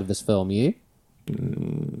outside of this film. You?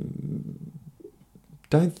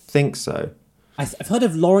 Don't think so. I've heard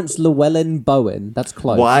of Lawrence Llewellyn Bowen. That's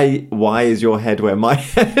close. Why is your head where my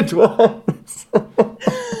head was?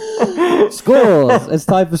 Scores. It's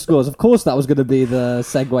time for scores. Of course, that was going to be the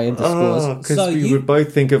segue into scores. Because we would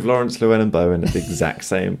both think of Lawrence Llewellyn Bowen at the exact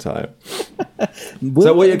same time.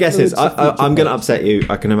 So what your guess is? I'm going to upset you.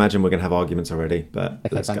 I can imagine we're going to have arguments already. But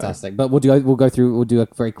okay, fantastic. But we'll do a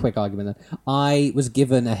very quick argument then. I was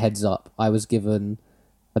given a heads up. I was given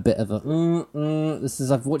a bit of a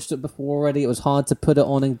I've watched it before already. It was hard to put it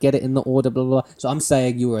on and get it in the order. Blah blah. Blah. So I'm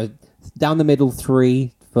saying you were down the middle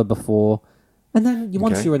 3 for before. And then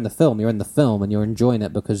once you're in the film, and you're enjoying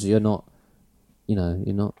it because you're not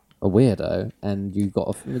a weirdo, and you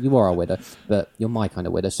are a weirdo, but you're my kind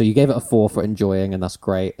of weirdo. So you gave it a 4 for enjoying, and that's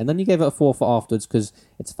great. And then you gave it a 4 for afterwards because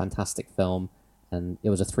it's a fantastic film, and it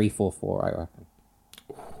was a 3-4-4, I reckon.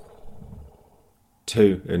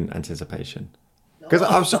 2 in anticipation. Because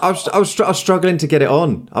I was struggling to get it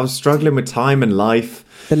on. I was struggling with time and life.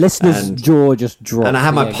 The listener's jaw just dropped. And I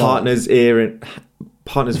had my partner's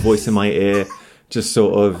voice in my ear, just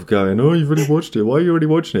sort of going, "Oh, you've already watched it. Why are you already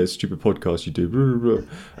watching it? Stupid podcast you do." Blah, blah,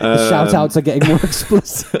 blah. Shout outs are getting more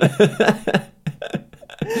explicit.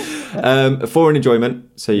 4 in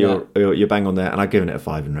enjoyment, so you're bang on there, and I've given it a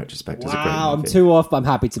 5 in retrospect. It's a great movie. I'm 2 off, but I'm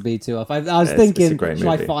happy to be 2 off. I was thinking, should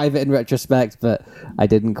I 5 it in retrospect, but I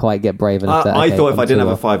didn't quite get brave enough. I thought if I didn't have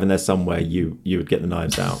a 5 in there somewhere, you would get the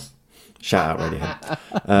knives out. Shout out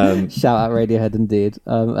Radiohead. Shout out Radiohead indeed.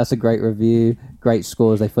 That's a great review. Great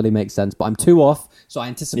scores. They fully make sense. But I'm 2 off, so I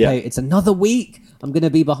anticipate it's another week. I'm going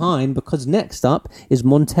to be behind because next up is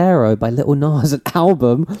Montero by Lil Nas, an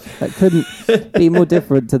album that couldn't be more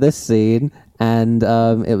different to this scene. And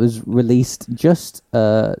it was released just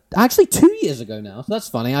actually 2 years ago now. So that's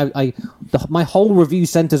funny. My whole review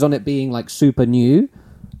centers on it being like super new.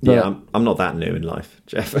 Yeah, I'm not that new in life,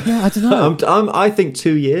 Jeff. Yeah, I don't know. I think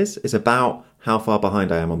 2 years is about how far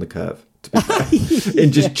behind I am on the curve. To be fair.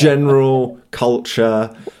 In just general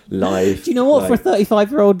culture, life. Do you know what? For a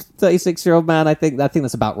 35-year-old, 36-year-old man, I think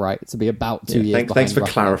that's about right. To be about 2 years. Thanks for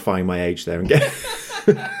clarifying my age there.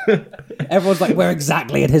 Everyone's like, we're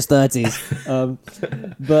exactly in his 30s.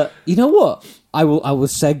 But you know what? I will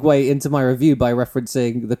segue into my review by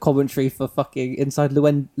referencing the commentary for fucking Inside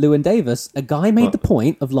Llewyn Davis. A guy made the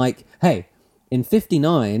point of like, hey, in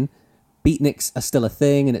 59, beatniks are still a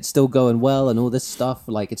thing and it's still going well and all this stuff.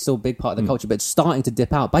 Like, it's still a big part of the culture, but it's starting to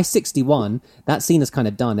dip out. By 61, that scene is kind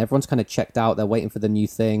of done. Everyone's kind of checked out. They're waiting for the new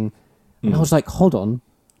thing. And I was like, hold on.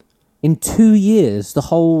 In 2 years, the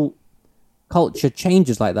whole culture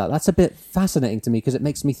changes like that. That's a bit fascinating to me because it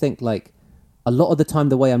makes me think like, a lot of the time,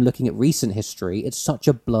 the way I'm looking at recent history, it's such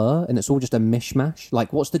a blur and it's all just a mishmash.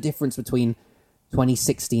 Like, what's the difference between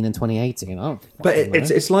 2016 and 2018? But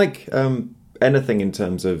it's like anything in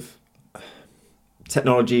terms of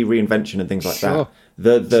technology, reinvention, and things like that.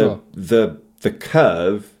 The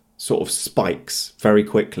curve sort of spikes very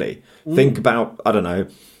quickly. Think about, I don't know,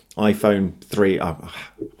 iPhone 3.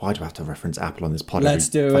 Why do I have to reference Apple on this podcast? Let's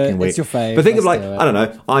do it. It's your fave. But think of like, I don't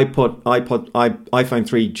know, iPhone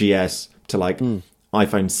 3 GS to like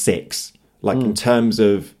iPhone 6, like in terms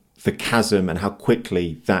of the chasm and how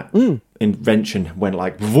quickly that invention went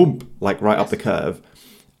like vroom, like right up the curve.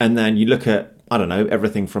 And then you look at, I don't know,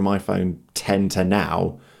 everything from iPhone 10 to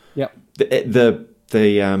now. Yep.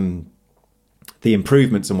 The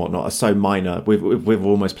improvements and whatnot are so minor. We've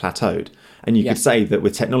almost plateaued. And you could say that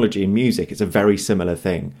with technology and music, it's a very similar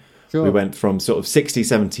thing. Sure. We went from sort of 60s,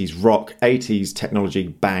 70s rock, 80s technology,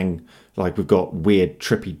 bang, like we've got weird,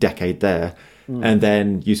 trippy decade there. And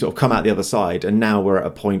then you sort of come out the other side, and now we're at a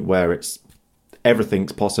point where it's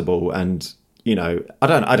everything's possible. And, you know, I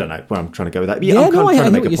don't know where I'm trying to go with that. Yeah, I'm I trying to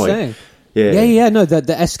know make what a you're point. saying. Yeah. No, the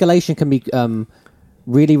escalation can be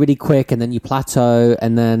really, really quick, and then you plateau.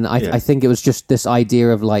 And then I think it was just this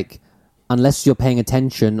idea of like, unless you're paying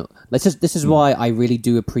attention, this is why I really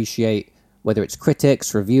do appreciate whether it's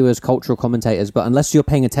critics, reviewers, cultural commentators, but unless you're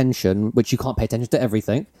paying attention, which you can't pay attention to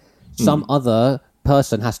everything, some other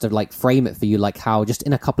person has to like frame it for you, like how just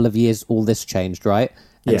in a couple of years all this changed, right?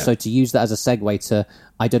 And so to use that as a segue to,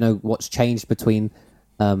 I don't know what's changed between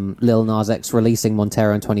Lil Nas X releasing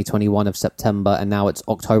Montero in 2021 of September and now it's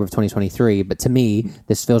October of 2023, but to me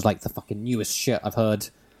this feels like the fucking newest shit I've heard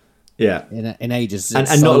in ages. And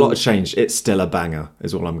not a lot has changed. It's still a banger,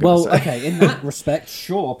 is all I'm going to say. Well, okay, in that respect,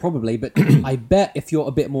 sure, probably. But I bet if you're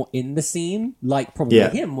a bit more in the scene, like probably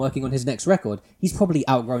him working on his next record, he's probably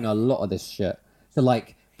outgrown a lot of this shit. So,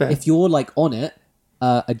 like, if you're like on it,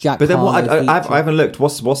 a Jack. But then I haven't looked.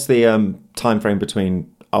 What's the time frame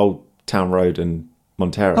between Old Town Road and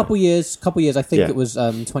Montero? Couple years. I think it was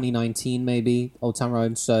 2019, maybe Old Town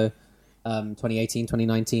Road. So 2018,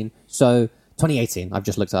 2019. So 2018, I've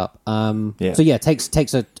just looked up. So it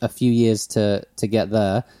takes a few years to get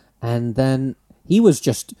there. And then he was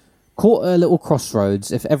just caught a little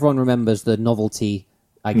crossroads. If everyone remembers the novelty,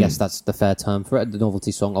 I guess that's the fair term for it, the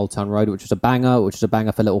novelty song Old Town Road, which was a banger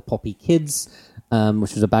for little poppy kids,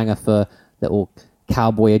 which was a banger for little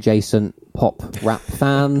cowboy adjacent pop rap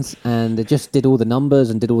fans, and it just did all the numbers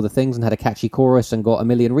and did all the things and had a catchy chorus and got a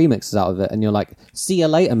million remixes out of it. And you're like, see you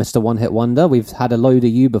later, Mr. One Hit Wonder. We've had a load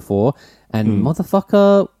of you before, and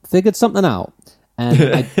motherfucker figured something out.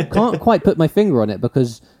 And I can't quite put my finger on it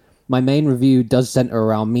because my main review does center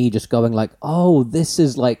around me just going like, oh, this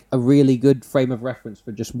is like a really good frame of reference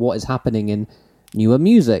for just what is happening in newer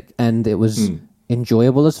music. And it was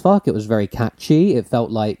enjoyable as fuck. It was very catchy. It felt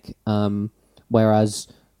like, whereas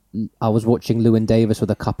I was watching Llewyn Davis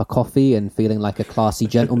with a cup of coffee and feeling like a classy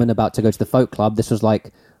gentleman about to go to the folk club, this was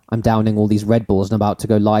like, I'm downing all these Red Bulls and about to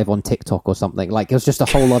go live on TikTok or something. Like, it was just a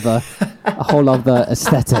whole other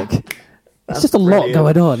aesthetic. It's just a lot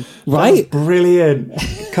going on, right? That's brilliant.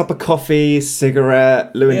 Cup of coffee,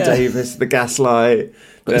 cigarette, Llewyn Davis, the gaslight.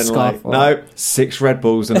 Then like, no, 6 Red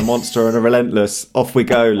Bulls and a Monster and a Relentless. Off we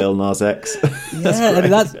go, Lil Nas X.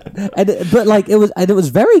 But like it was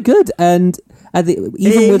very good, and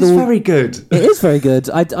very good. It is very good.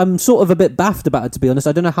 I'm sort of a bit baffed about it, to be honest.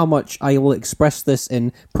 I don't know how much I will express this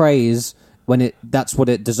in praise when that's what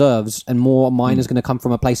it deserves, and more mine is going to come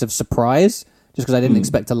from a place of surprise, just because I didn't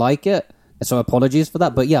expect to like it. So apologies for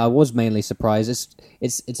that, but yeah, I was mainly surprised.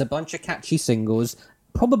 It's a bunch of catchy singles.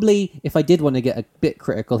 Probably, if I did want to get a bit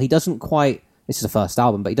critical, he doesn't quite. This is the first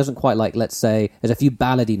album, but he doesn't quite like. Let's say there's a few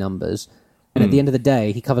ballady numbers, and at the end of the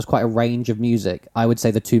day, he covers quite a range of music. I would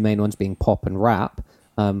say the two main ones being pop and rap.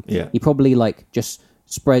 He probably like just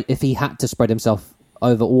spread. If he had to spread himself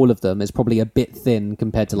over all of them, it's probably a bit thin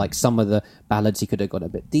compared to like some of the ballads. He could have gone a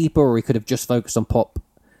bit deeper, or he could have just focused on pop,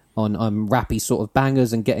 on rappy sort of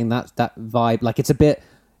bangers and getting that vibe. Like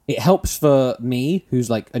it helps for me who's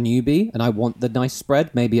like a newbie and I want the nice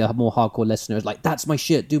spread. Maybe a more hardcore listener is like, that's my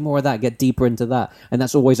shit, do more of that, get deeper into that. And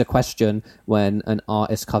that's always a question when an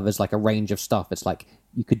artist covers like a range of stuff. It's like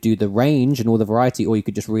you could do the range and all the variety, or you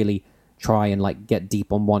could just really try and like get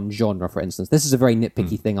deep on one genre, for instance. This is a very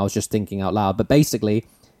nitpicky thing I was just thinking out loud, but basically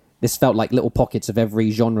this felt like little pockets of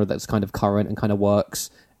every genre that's kind of current and kind of works.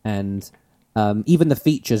 And even the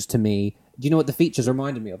features, to me, do you know what the features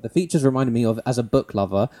reminded me of? The features reminded me of, as a book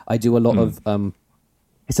lover, I do a lot of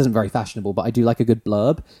this isn't very fashionable, but I do like a good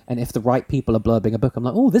blurb, and if the right people are blurbing a book, I'm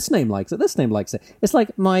like, oh, this name likes it, this name likes it. It's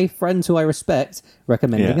like my friends who I respect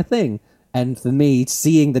recommending a thing. And for me,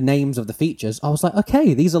 seeing the names of the features, I was like,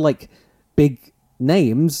 okay, these are like big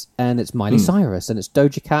names, and it's Miley Cyrus, and it's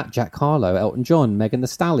Doja Cat, Jack Harlow, Elton John, Megan Thee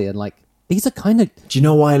Stallion. Like, these are kind of... Do you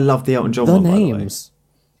know why I love the Elton John the one, names.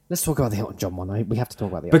 Let's talk about the Elton John one. We have to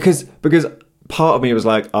talk about the Elton John. Because part of me was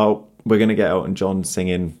like, oh, we're going to get Elton John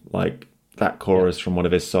singing like that chorus from one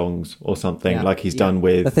of his songs or something, like he's done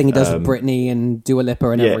with... The thing he does with Britney and Dua Lipa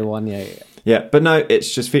and everyone, Yeah, but no,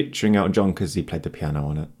 it's just featuring Elton John because he played the piano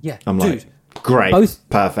on it. Yeah, I'm like, great,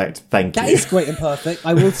 perfect, thank you. That is great and perfect.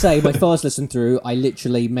 I will say, my first listen through, I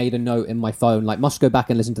literally made a note in my phone, like, must go back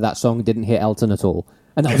and listen to that song, didn't hear Elton at all.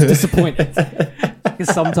 And I was disappointed.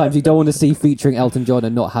 Because sometimes you don't want to see featuring Elton John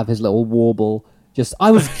and not have his little warble.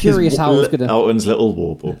 I was curious how it was going to... Elton's little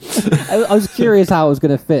warble. I was curious how it was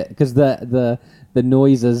going to fit, because the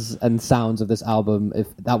noises and sounds of this album,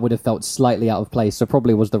 if that would have felt slightly out of place, so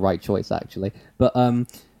probably was the right choice, actually. But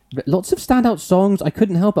lots of standout songs. I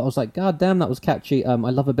couldn't help it. I was like, God damn, that was catchy. I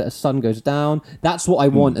love a bit of Sun Goes Down. That's what I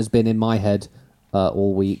want has been in my head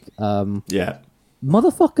all week.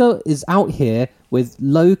 Motherfucker is out here with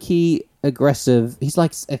low-key aggressive... He's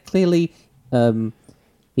like clearly...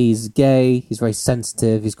 he's gay, he's very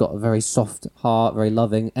sensitive, he's got a very soft heart, very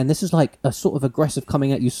loving, and this is like a sort of aggressive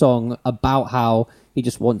coming at you song about how he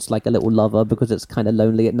just wants like a little lover because it's kind of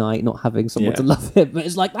lonely at night not having someone to love him. But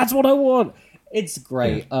it's like, that's what I want. It's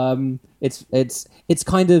great. It's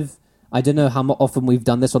kind of, I don't know how often we've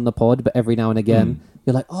done this on the pod, but every now and again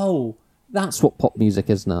you're like, oh, that's what pop music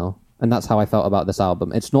is now. And that's how I felt about this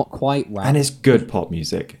album. It's not quite rap. And it's good pop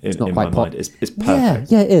music in my mind. It's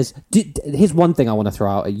perfect. Yeah, it is. Here's one thing I want to throw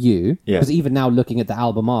out at you. Because even now looking at the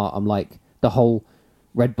album art, I'm like, the whole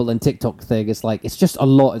Red Bull and TikTok thing, it's like, it's just a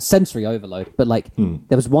lot. It's sensory overload. But like,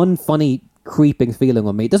 there was one funny creeping feeling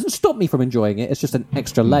on me. It doesn't stop me from enjoying it. It's just an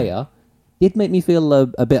extra layer. It made me feel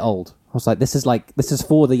a bit old. I was like, this is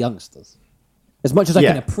for the youngsters. As much as I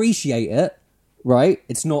can appreciate it, right?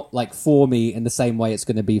 It's not like for me in the same way it's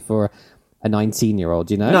going to be for a 19-year-old,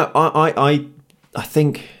 you know? No, I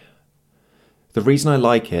think the reason I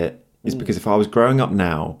like it is because if I was growing up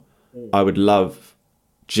now, I would love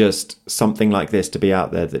just something like this to be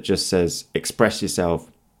out there that just says, express yourself,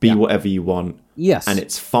 be whatever you want. Yes. And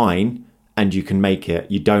it's fine, and you can make it.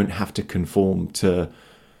 You don't have to conform to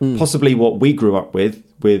possibly what we grew up with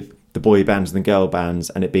the boy bands and the girl bands,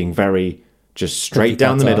 and it being very... just straight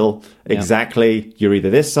down the middle. Exactly. You're either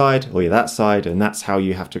this side or you're that side, and that's how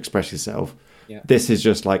you have to express yourself. This is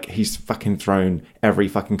just like, he's fucking thrown every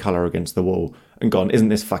fucking colour against the wall and gone, isn't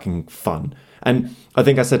this fucking fun? And I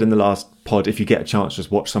think I said in the last pod, if you get a chance,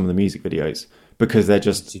 just watch some of the music videos, because they're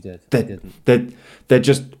just... They're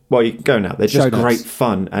just... Well, you can go now. They're just great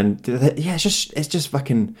fun. And it's just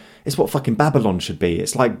fucking... It's what fucking Babylon should be.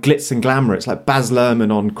 It's like glitz and glamour. It's like Baz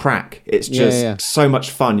Luhrmann on crack. It's just so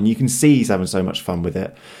much fun. And you can see he's having so much fun with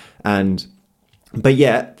it. But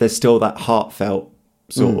yeah, there's still that heartfelt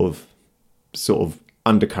sort of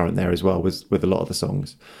undercurrent there as well with a lot of the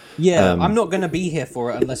songs. I'm not going to be here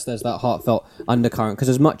for it unless there's that heartfelt undercurrent, because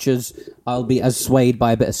as much as I'll be as swayed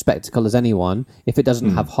by a bit of spectacle as anyone, if it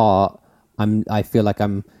doesn't have heart, I feel like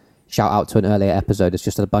I'm... Shout out to an earlier episode, it's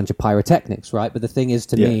just a bunch of pyrotechnics, right? But the thing is,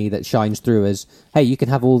 to me, that shines through is, hey, you can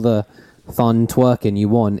have all the fun twerking you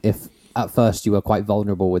want if at first you were quite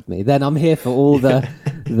vulnerable with me. Then I'm here for all the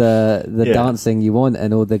dancing you want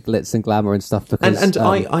and all the glitz and glamour and stuff. Because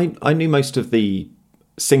I knew most of the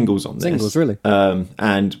singles on this. Singles, really?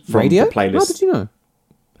 And from Radio? the playlist. How did you know?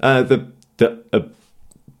 The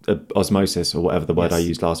osmosis or whatever the word I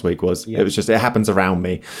used last week was. It was just, it happens around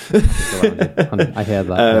me. I hear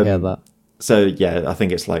that. So yeah, I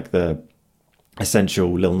think it's like the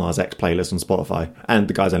essential Lil Nas X playlist on Spotify, and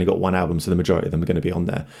the guy's only got one album, so the majority of them are going to be on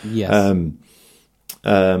there. Yes.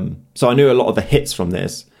 So I knew a lot of the hits from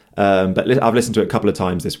this, but I've listened to it a couple of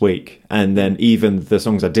times this week, and then even the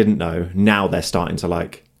songs I didn't know, now they're starting to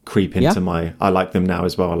like creep into my, I like them now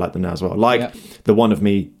as well. Like the One of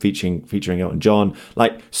Me featuring Elton John,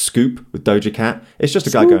 like Scoop with Doja Cat. It's just a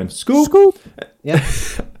guy going Scoop. Yeah.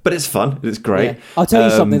 But it's fun. It's great. Yeah. I'll tell you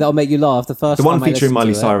something that'll make you laugh. The one featuring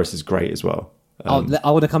Miley Cyrus is great as well.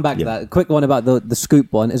 I want to come back to that. Quick one about the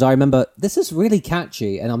Scoop one is I remember this is really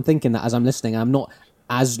catchy, and I'm thinking that as I'm listening, I'm not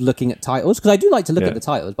as looking at titles, because I do like to look at the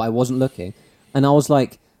titles, but I wasn't looking. And I was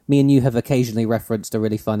like, me and you have occasionally referenced a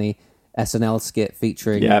really funny SNL skit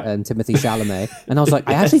featuring Timothy Chalamet, and I was like,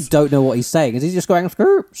 I actually don't know what he's saying. Is he just going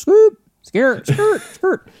Scoop, Scoop, skirt, skirt,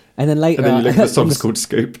 skirt? And then later, and then you look at the song's called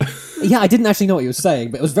Scoop. Yeah, I didn't actually know what he was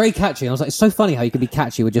saying, but it was very catchy. And I was like, it's so funny how you can be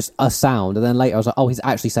catchy with just a sound. And then later I was like, oh, he's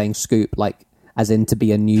actually saying scoop, like as in to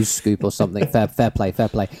be a news scoop or something. fair play.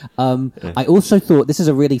 I also thought this is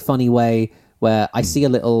a really funny way where I see a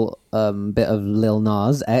little bit of Lil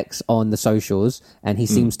Nas X on the socials, and he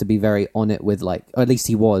seems to be very on it with, like, or at least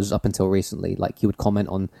he was up until recently. Like, he would comment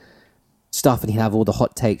on stuff and he'd have all the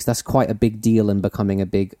hot takes. That's quite a big deal in becoming a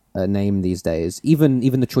big name these days. Even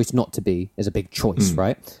the choice not to be is a big choice,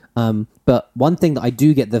 right? But one thing that I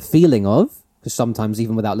do get the feeling of, because sometimes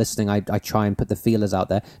even without listening, I try and put the feelers out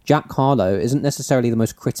there. Jack Harlow isn't necessarily the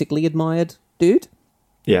most critically admired dude.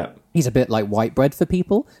 Yeah. He's a bit like white bread for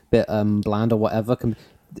people, bit bland or whatever.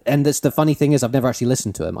 And that's the funny thing is I've never actually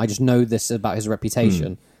listened to him. I just know this about his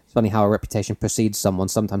reputation. It's funny how a reputation precedes someone,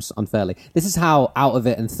 sometimes unfairly. This is how out of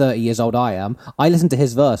it and 30 years old I am. I listened to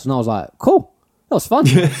his verse and I was like, cool, that was fun.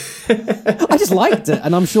 I just liked it.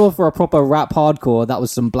 And I'm sure for a proper rap hardcore, that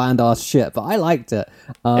was some bland ass shit, but I liked it.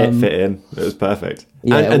 It fit in. It was perfect.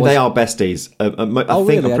 Yeah, and they are besties. I'm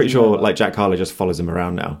pretty sure that. like Jack Harlow just follows him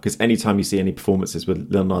around now, because anytime you see any performances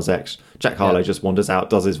with Lil Nas X, Jack Harlow just wanders out,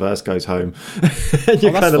 does his verse, goes home. And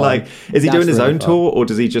you're kind of like, is he doing his own tour, or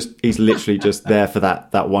does he's literally just there for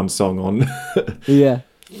that one song on? Yeah.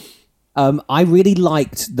 I really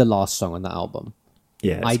liked the last song on that album.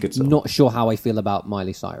 Yeah, it's a good song. I'm not sure how I feel about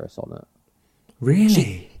Miley Cyrus on it.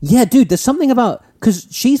 Really? Yeah, dude, there's something about, because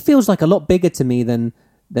she feels like a lot bigger to me than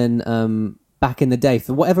back in the day.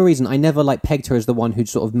 For whatever reason, I never like pegged her as the one who'd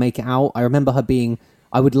sort of make it out. I remember her being,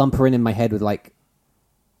 I would lump her in my head with like,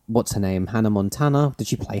 what's her name? Hannah Montana. Did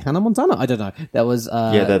she play Hannah Montana? I don't know. There was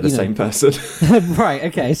they're the same person. Right,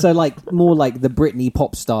 okay. So like more like the Britney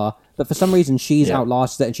pop star. But for some reason she's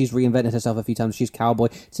outlasted it and she's reinvented herself a few times. She's cowboy.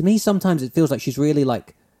 To me sometimes it feels like she's really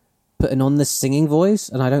like putting on this singing voice,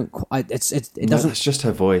 and it doesn't. It's just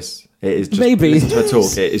her voice. It is just, maybe listen to her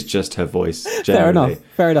talk. It is just her voice. Generally.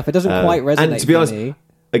 Fair enough. It doesn't quite resonate. And to be honest, me.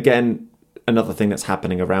 Again, another thing that's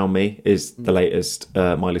happening around me is the latest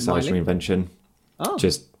Miley Cyrus reinvention. Oh.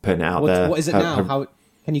 Just putting it out there. What is it now? How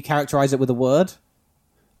can you characterize it with a word?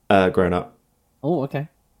 Grown up. Oh, okay.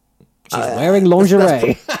 She's wearing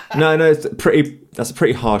lingerie. No, that's a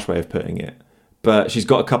pretty harsh way of putting it. But she's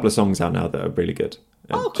got a couple of songs out now that are really good.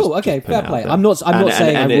 Oh, cool. Okay, fair play. I'm not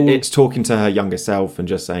saying it's talking to her younger self and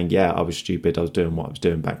just saying, yeah, I was stupid. I was doing what I was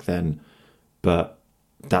doing back then. But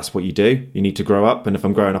that's what you do. You need to grow up. And if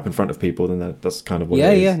I'm growing up in front of people, then that's kind of what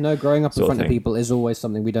it is. Yeah. No, growing up in front of people is always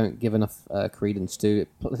something we don't give enough credence to.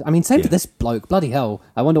 I mean, same for this bloke. Bloody hell.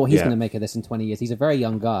 I wonder what he's going to make of this in 20 years. He's a very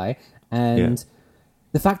young guy. And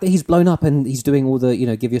the fact that he's blown up and he's doing all the,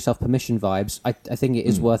 give yourself permission vibes, I think it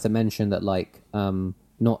is worth a mention that, like,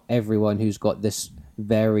 not everyone who's got this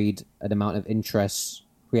varied an amount of interests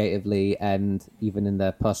creatively and even in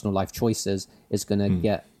their personal life choices is going to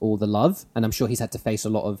get all the love. And I'm sure he's had to face a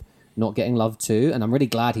lot of not getting love too. And I'm really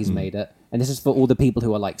glad he's made it. And this is for all the people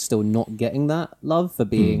who are like still not getting that love for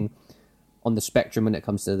being on the spectrum when it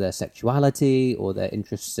comes to their sexuality or their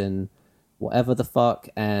interests in whatever the fuck.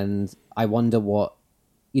 And I wonder what,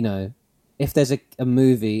 if there's a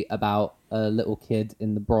movie about a little kid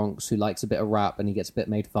in the Bronx who likes a bit of rap and he gets a bit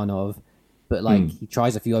made fun of, but like he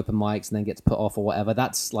tries a few open mics and then gets put off or whatever.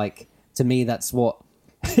 That's like, to me, that's what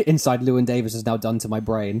Inside Llewyn Davis has now done to my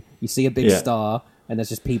brain. You see a big star and there's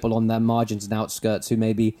just people on their margins and outskirts who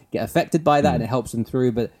maybe get affected by that and it helps them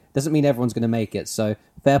through, but doesn't mean everyone's going to make it. So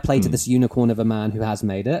fair play to this unicorn of a man who has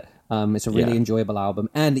made it. It's a really enjoyable album.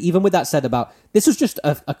 And even with that said about, this was just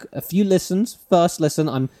a few listens, first listen.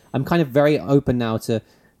 I'm kind of very open now to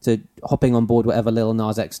hopping on board whatever Lil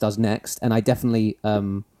Nas X does next. And I definitely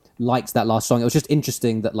liked that last song. It was just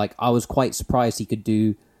interesting that like I was quite surprised he could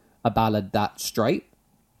do a ballad that straight.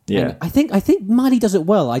 Yeah. And I think Miley does it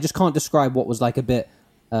well. I just can't describe what was like a bit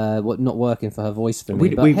what not working for her voice for me.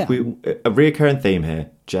 A reoccurring theme here.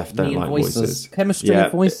 Jeff don't like voices. Chemistry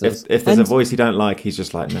of voices. If there's a voice he don't like, he's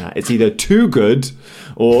just like, nah. It's either too good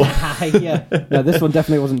or yeah. No, this one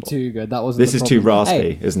definitely wasn't too good. That wasn't. This is too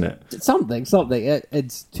raspy, isn't it? Something.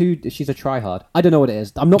 It's too. She's a tryhard. I don't know what it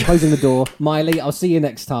is. I'm not closing the door, Miley. I'll see you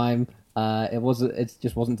next time. It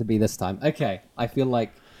just wasn't to be this time. Okay. I feel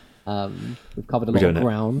like we've covered a lot of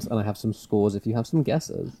ground, and I have some scores. If you have some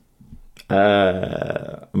guesses.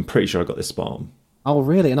 I'm pretty sure I got this spot on. Oh,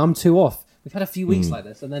 really? And I'm 2 off. We've had a few weeks like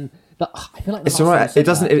this, and then I feel like it's all right. It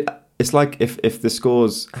doesn't. It's like if the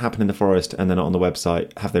scores happen in the forest and they're not on the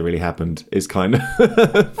website, have they really happened? Is kind of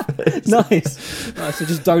nice. So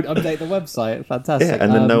just don't update the website. Fantastic. Yeah,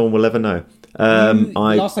 and then no one will ever know.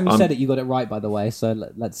 Last time you said it, you got it right, by the way. So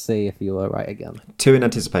let's see if you were right again. 2 in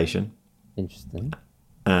anticipation. Interesting.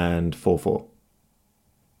 And 4-4.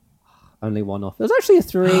 Only 1 off. It was actually a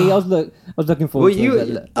 3. I was looking forward to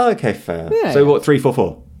it. Okay, fair. Yeah, so what?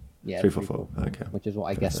 3-4-4. Yeah, 3-4-4. Okay. Which is what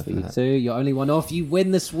I guessed for you too. You're only 1 off. You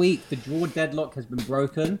win this week. The draw deadlock has been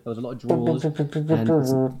broken. There was a lot of draws,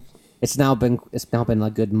 and it's now been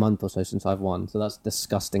a good month or so since I've won. So that's a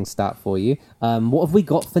disgusting stat for you. What have we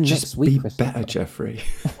got for next week, Chris? Be better, Jeffrey.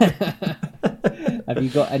 Have you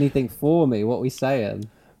got anything for me? What are we saying?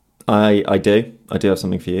 I do have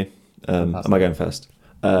something for you. Am I going first?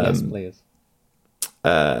 Yes, please.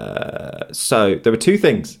 So there were 2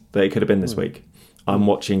 things that it could have been this week. I'm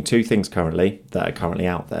watching 2 things currently that are currently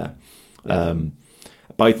out there.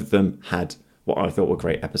 Both of them had what I thought were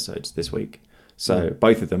great episodes this week. So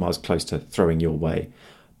both of them I was close to throwing your way.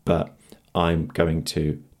 But I'm going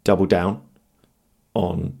to double down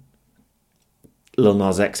on Lil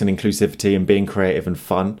Nas X and inclusivity and being creative and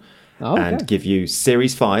fun. And give you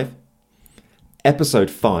Series 5,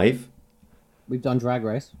 Episode 5. We've done Drag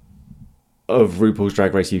Race. Of RuPaul's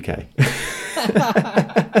Drag Race UK.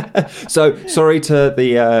 So sorry to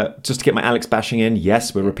the just to get my Alex bashing in.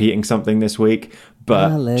 Yes, we're repeating something this week,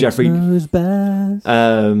 but Alex Jeffrey knows best.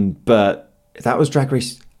 But that was Drag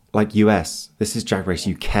Race like US. This is Drag Race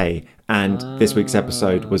UK, and this week's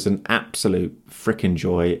episode was an absolute freaking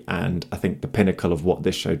joy, and I think the pinnacle of what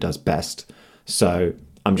this show does best. So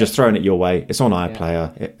I'm just throwing it your way. It's on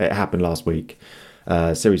iPlayer. It happened last week.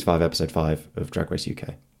 Series 5, Episode 5 of Drag Race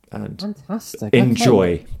UK. And fantastic.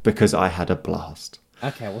 Enjoy, because I had a blast.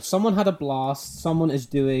 Okay, well, someone had a blast. Someone is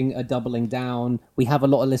doing a doubling down. We have a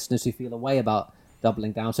lot of listeners who feel a way about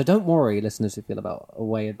doubling down. So don't worry, listeners who feel a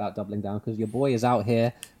way about doubling down, because your boy is out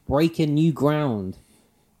here breaking new ground.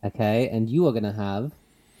 Okay, and you are going to have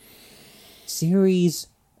series...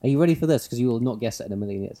 Are you ready for this? Because you will not guess it in a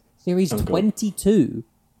million years. Series 22.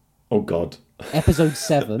 Oh, God. Episode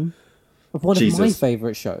 7 of one of my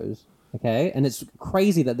favourite shows. Okay, and it's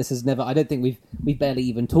crazy that this has never... I don't think we've barely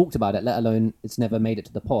even talked about it, let alone it's never made it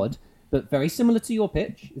to the pod. But very similar to your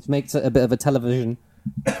pitch. It makes it a bit of a television...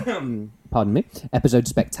 pardon me. Episode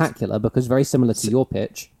spectacular, because very similar to your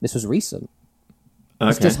pitch, this was recent. Okay.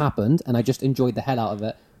 This just happened, and I just enjoyed the hell out of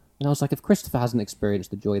it. And I was like, if Christopher hasn't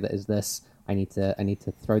experienced the joy that is this... I need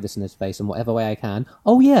to throw this in his face in whatever way I can.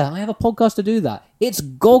 Oh yeah, I have a podcast to do that. It's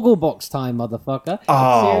Gogglebox time, motherfucker.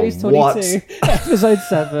 Oh, Series 22, Episode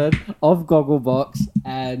 7 of Gogglebox,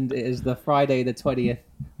 and it is the Friday the 20th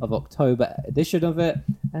of October edition of it,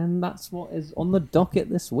 and that's what is on the docket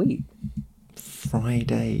this week.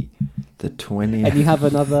 Friday the 20th. And you have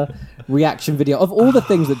another reaction video. Of all the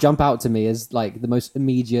things that jump out to me as like the most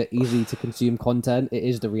immediate, easy to consume content, it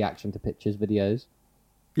is the reaction to pictures videos.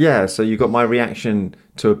 Yeah, so you got my reaction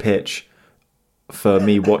to a pitch for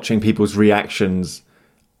me watching people's reactions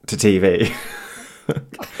to TV.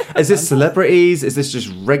 Is this celebrities? Is this just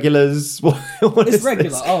regulars? What it's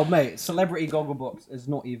regular. This? Oh, mate, celebrity Gogglebox is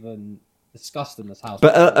not even discussed in this house.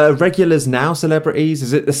 But are regulars now celebrities?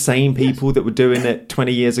 Is it the same people that were doing it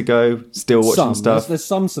 20 years ago, still watching stuff? There's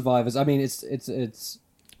some survivors. I mean, it's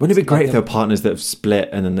Wouldn't it be great if there were partners that have split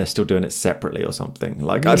and then they're still doing it separately or something?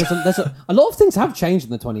 Like, there's a lot of things have changed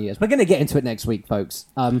in the 20 years. We're going to get into it next week, folks.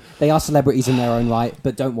 They are celebrities in their own right,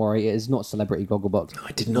 but don't worry, it is not celebrity Gogglebox.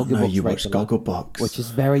 I did not know you watched Gogglebox. Which is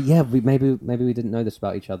very, maybe we didn't know this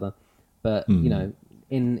about each other. But, you know,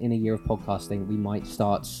 in a year of podcasting, we might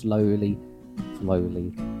start slowly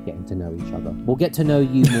getting to know each other. We'll get to know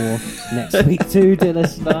you more next week too, dear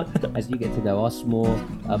listener, as you get to know us more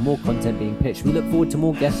content being pitched. We look forward to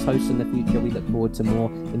more guest hosts in the future. We look forward to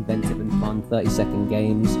more inventive and fun 30-second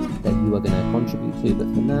games that you are going to contribute to.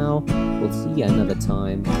 But for now, we'll see you another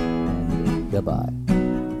time, and goodbye.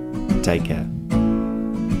 Take care.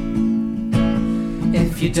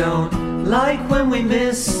 If you don't like when we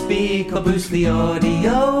misspeak or boost the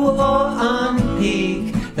audio or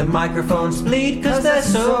unpeak. The microphones bleed cause they're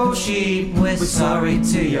so cheap. We're sorry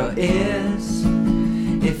to your ears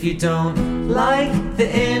if you don't like the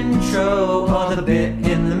intro or the bit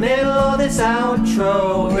in the middle or this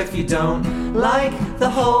outro. Or if you don't like the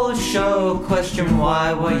whole show, question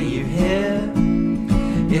why were you here?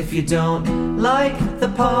 If you don't like the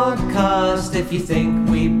podcast, if you think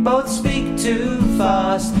we both speak too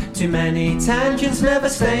fast, too many tangents never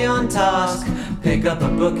stay on task, pick up a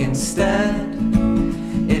book instead.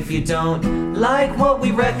 If you don't like what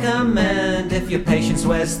we recommend, if your patience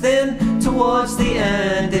wears thin towards the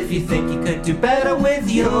end, if you think you could do better with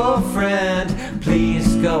your friend,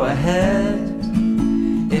 please go ahead.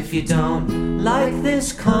 If you don't like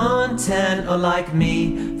this content or like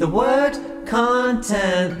me, the word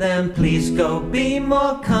content, then please go be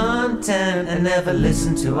more content and never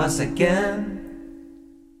listen to us again.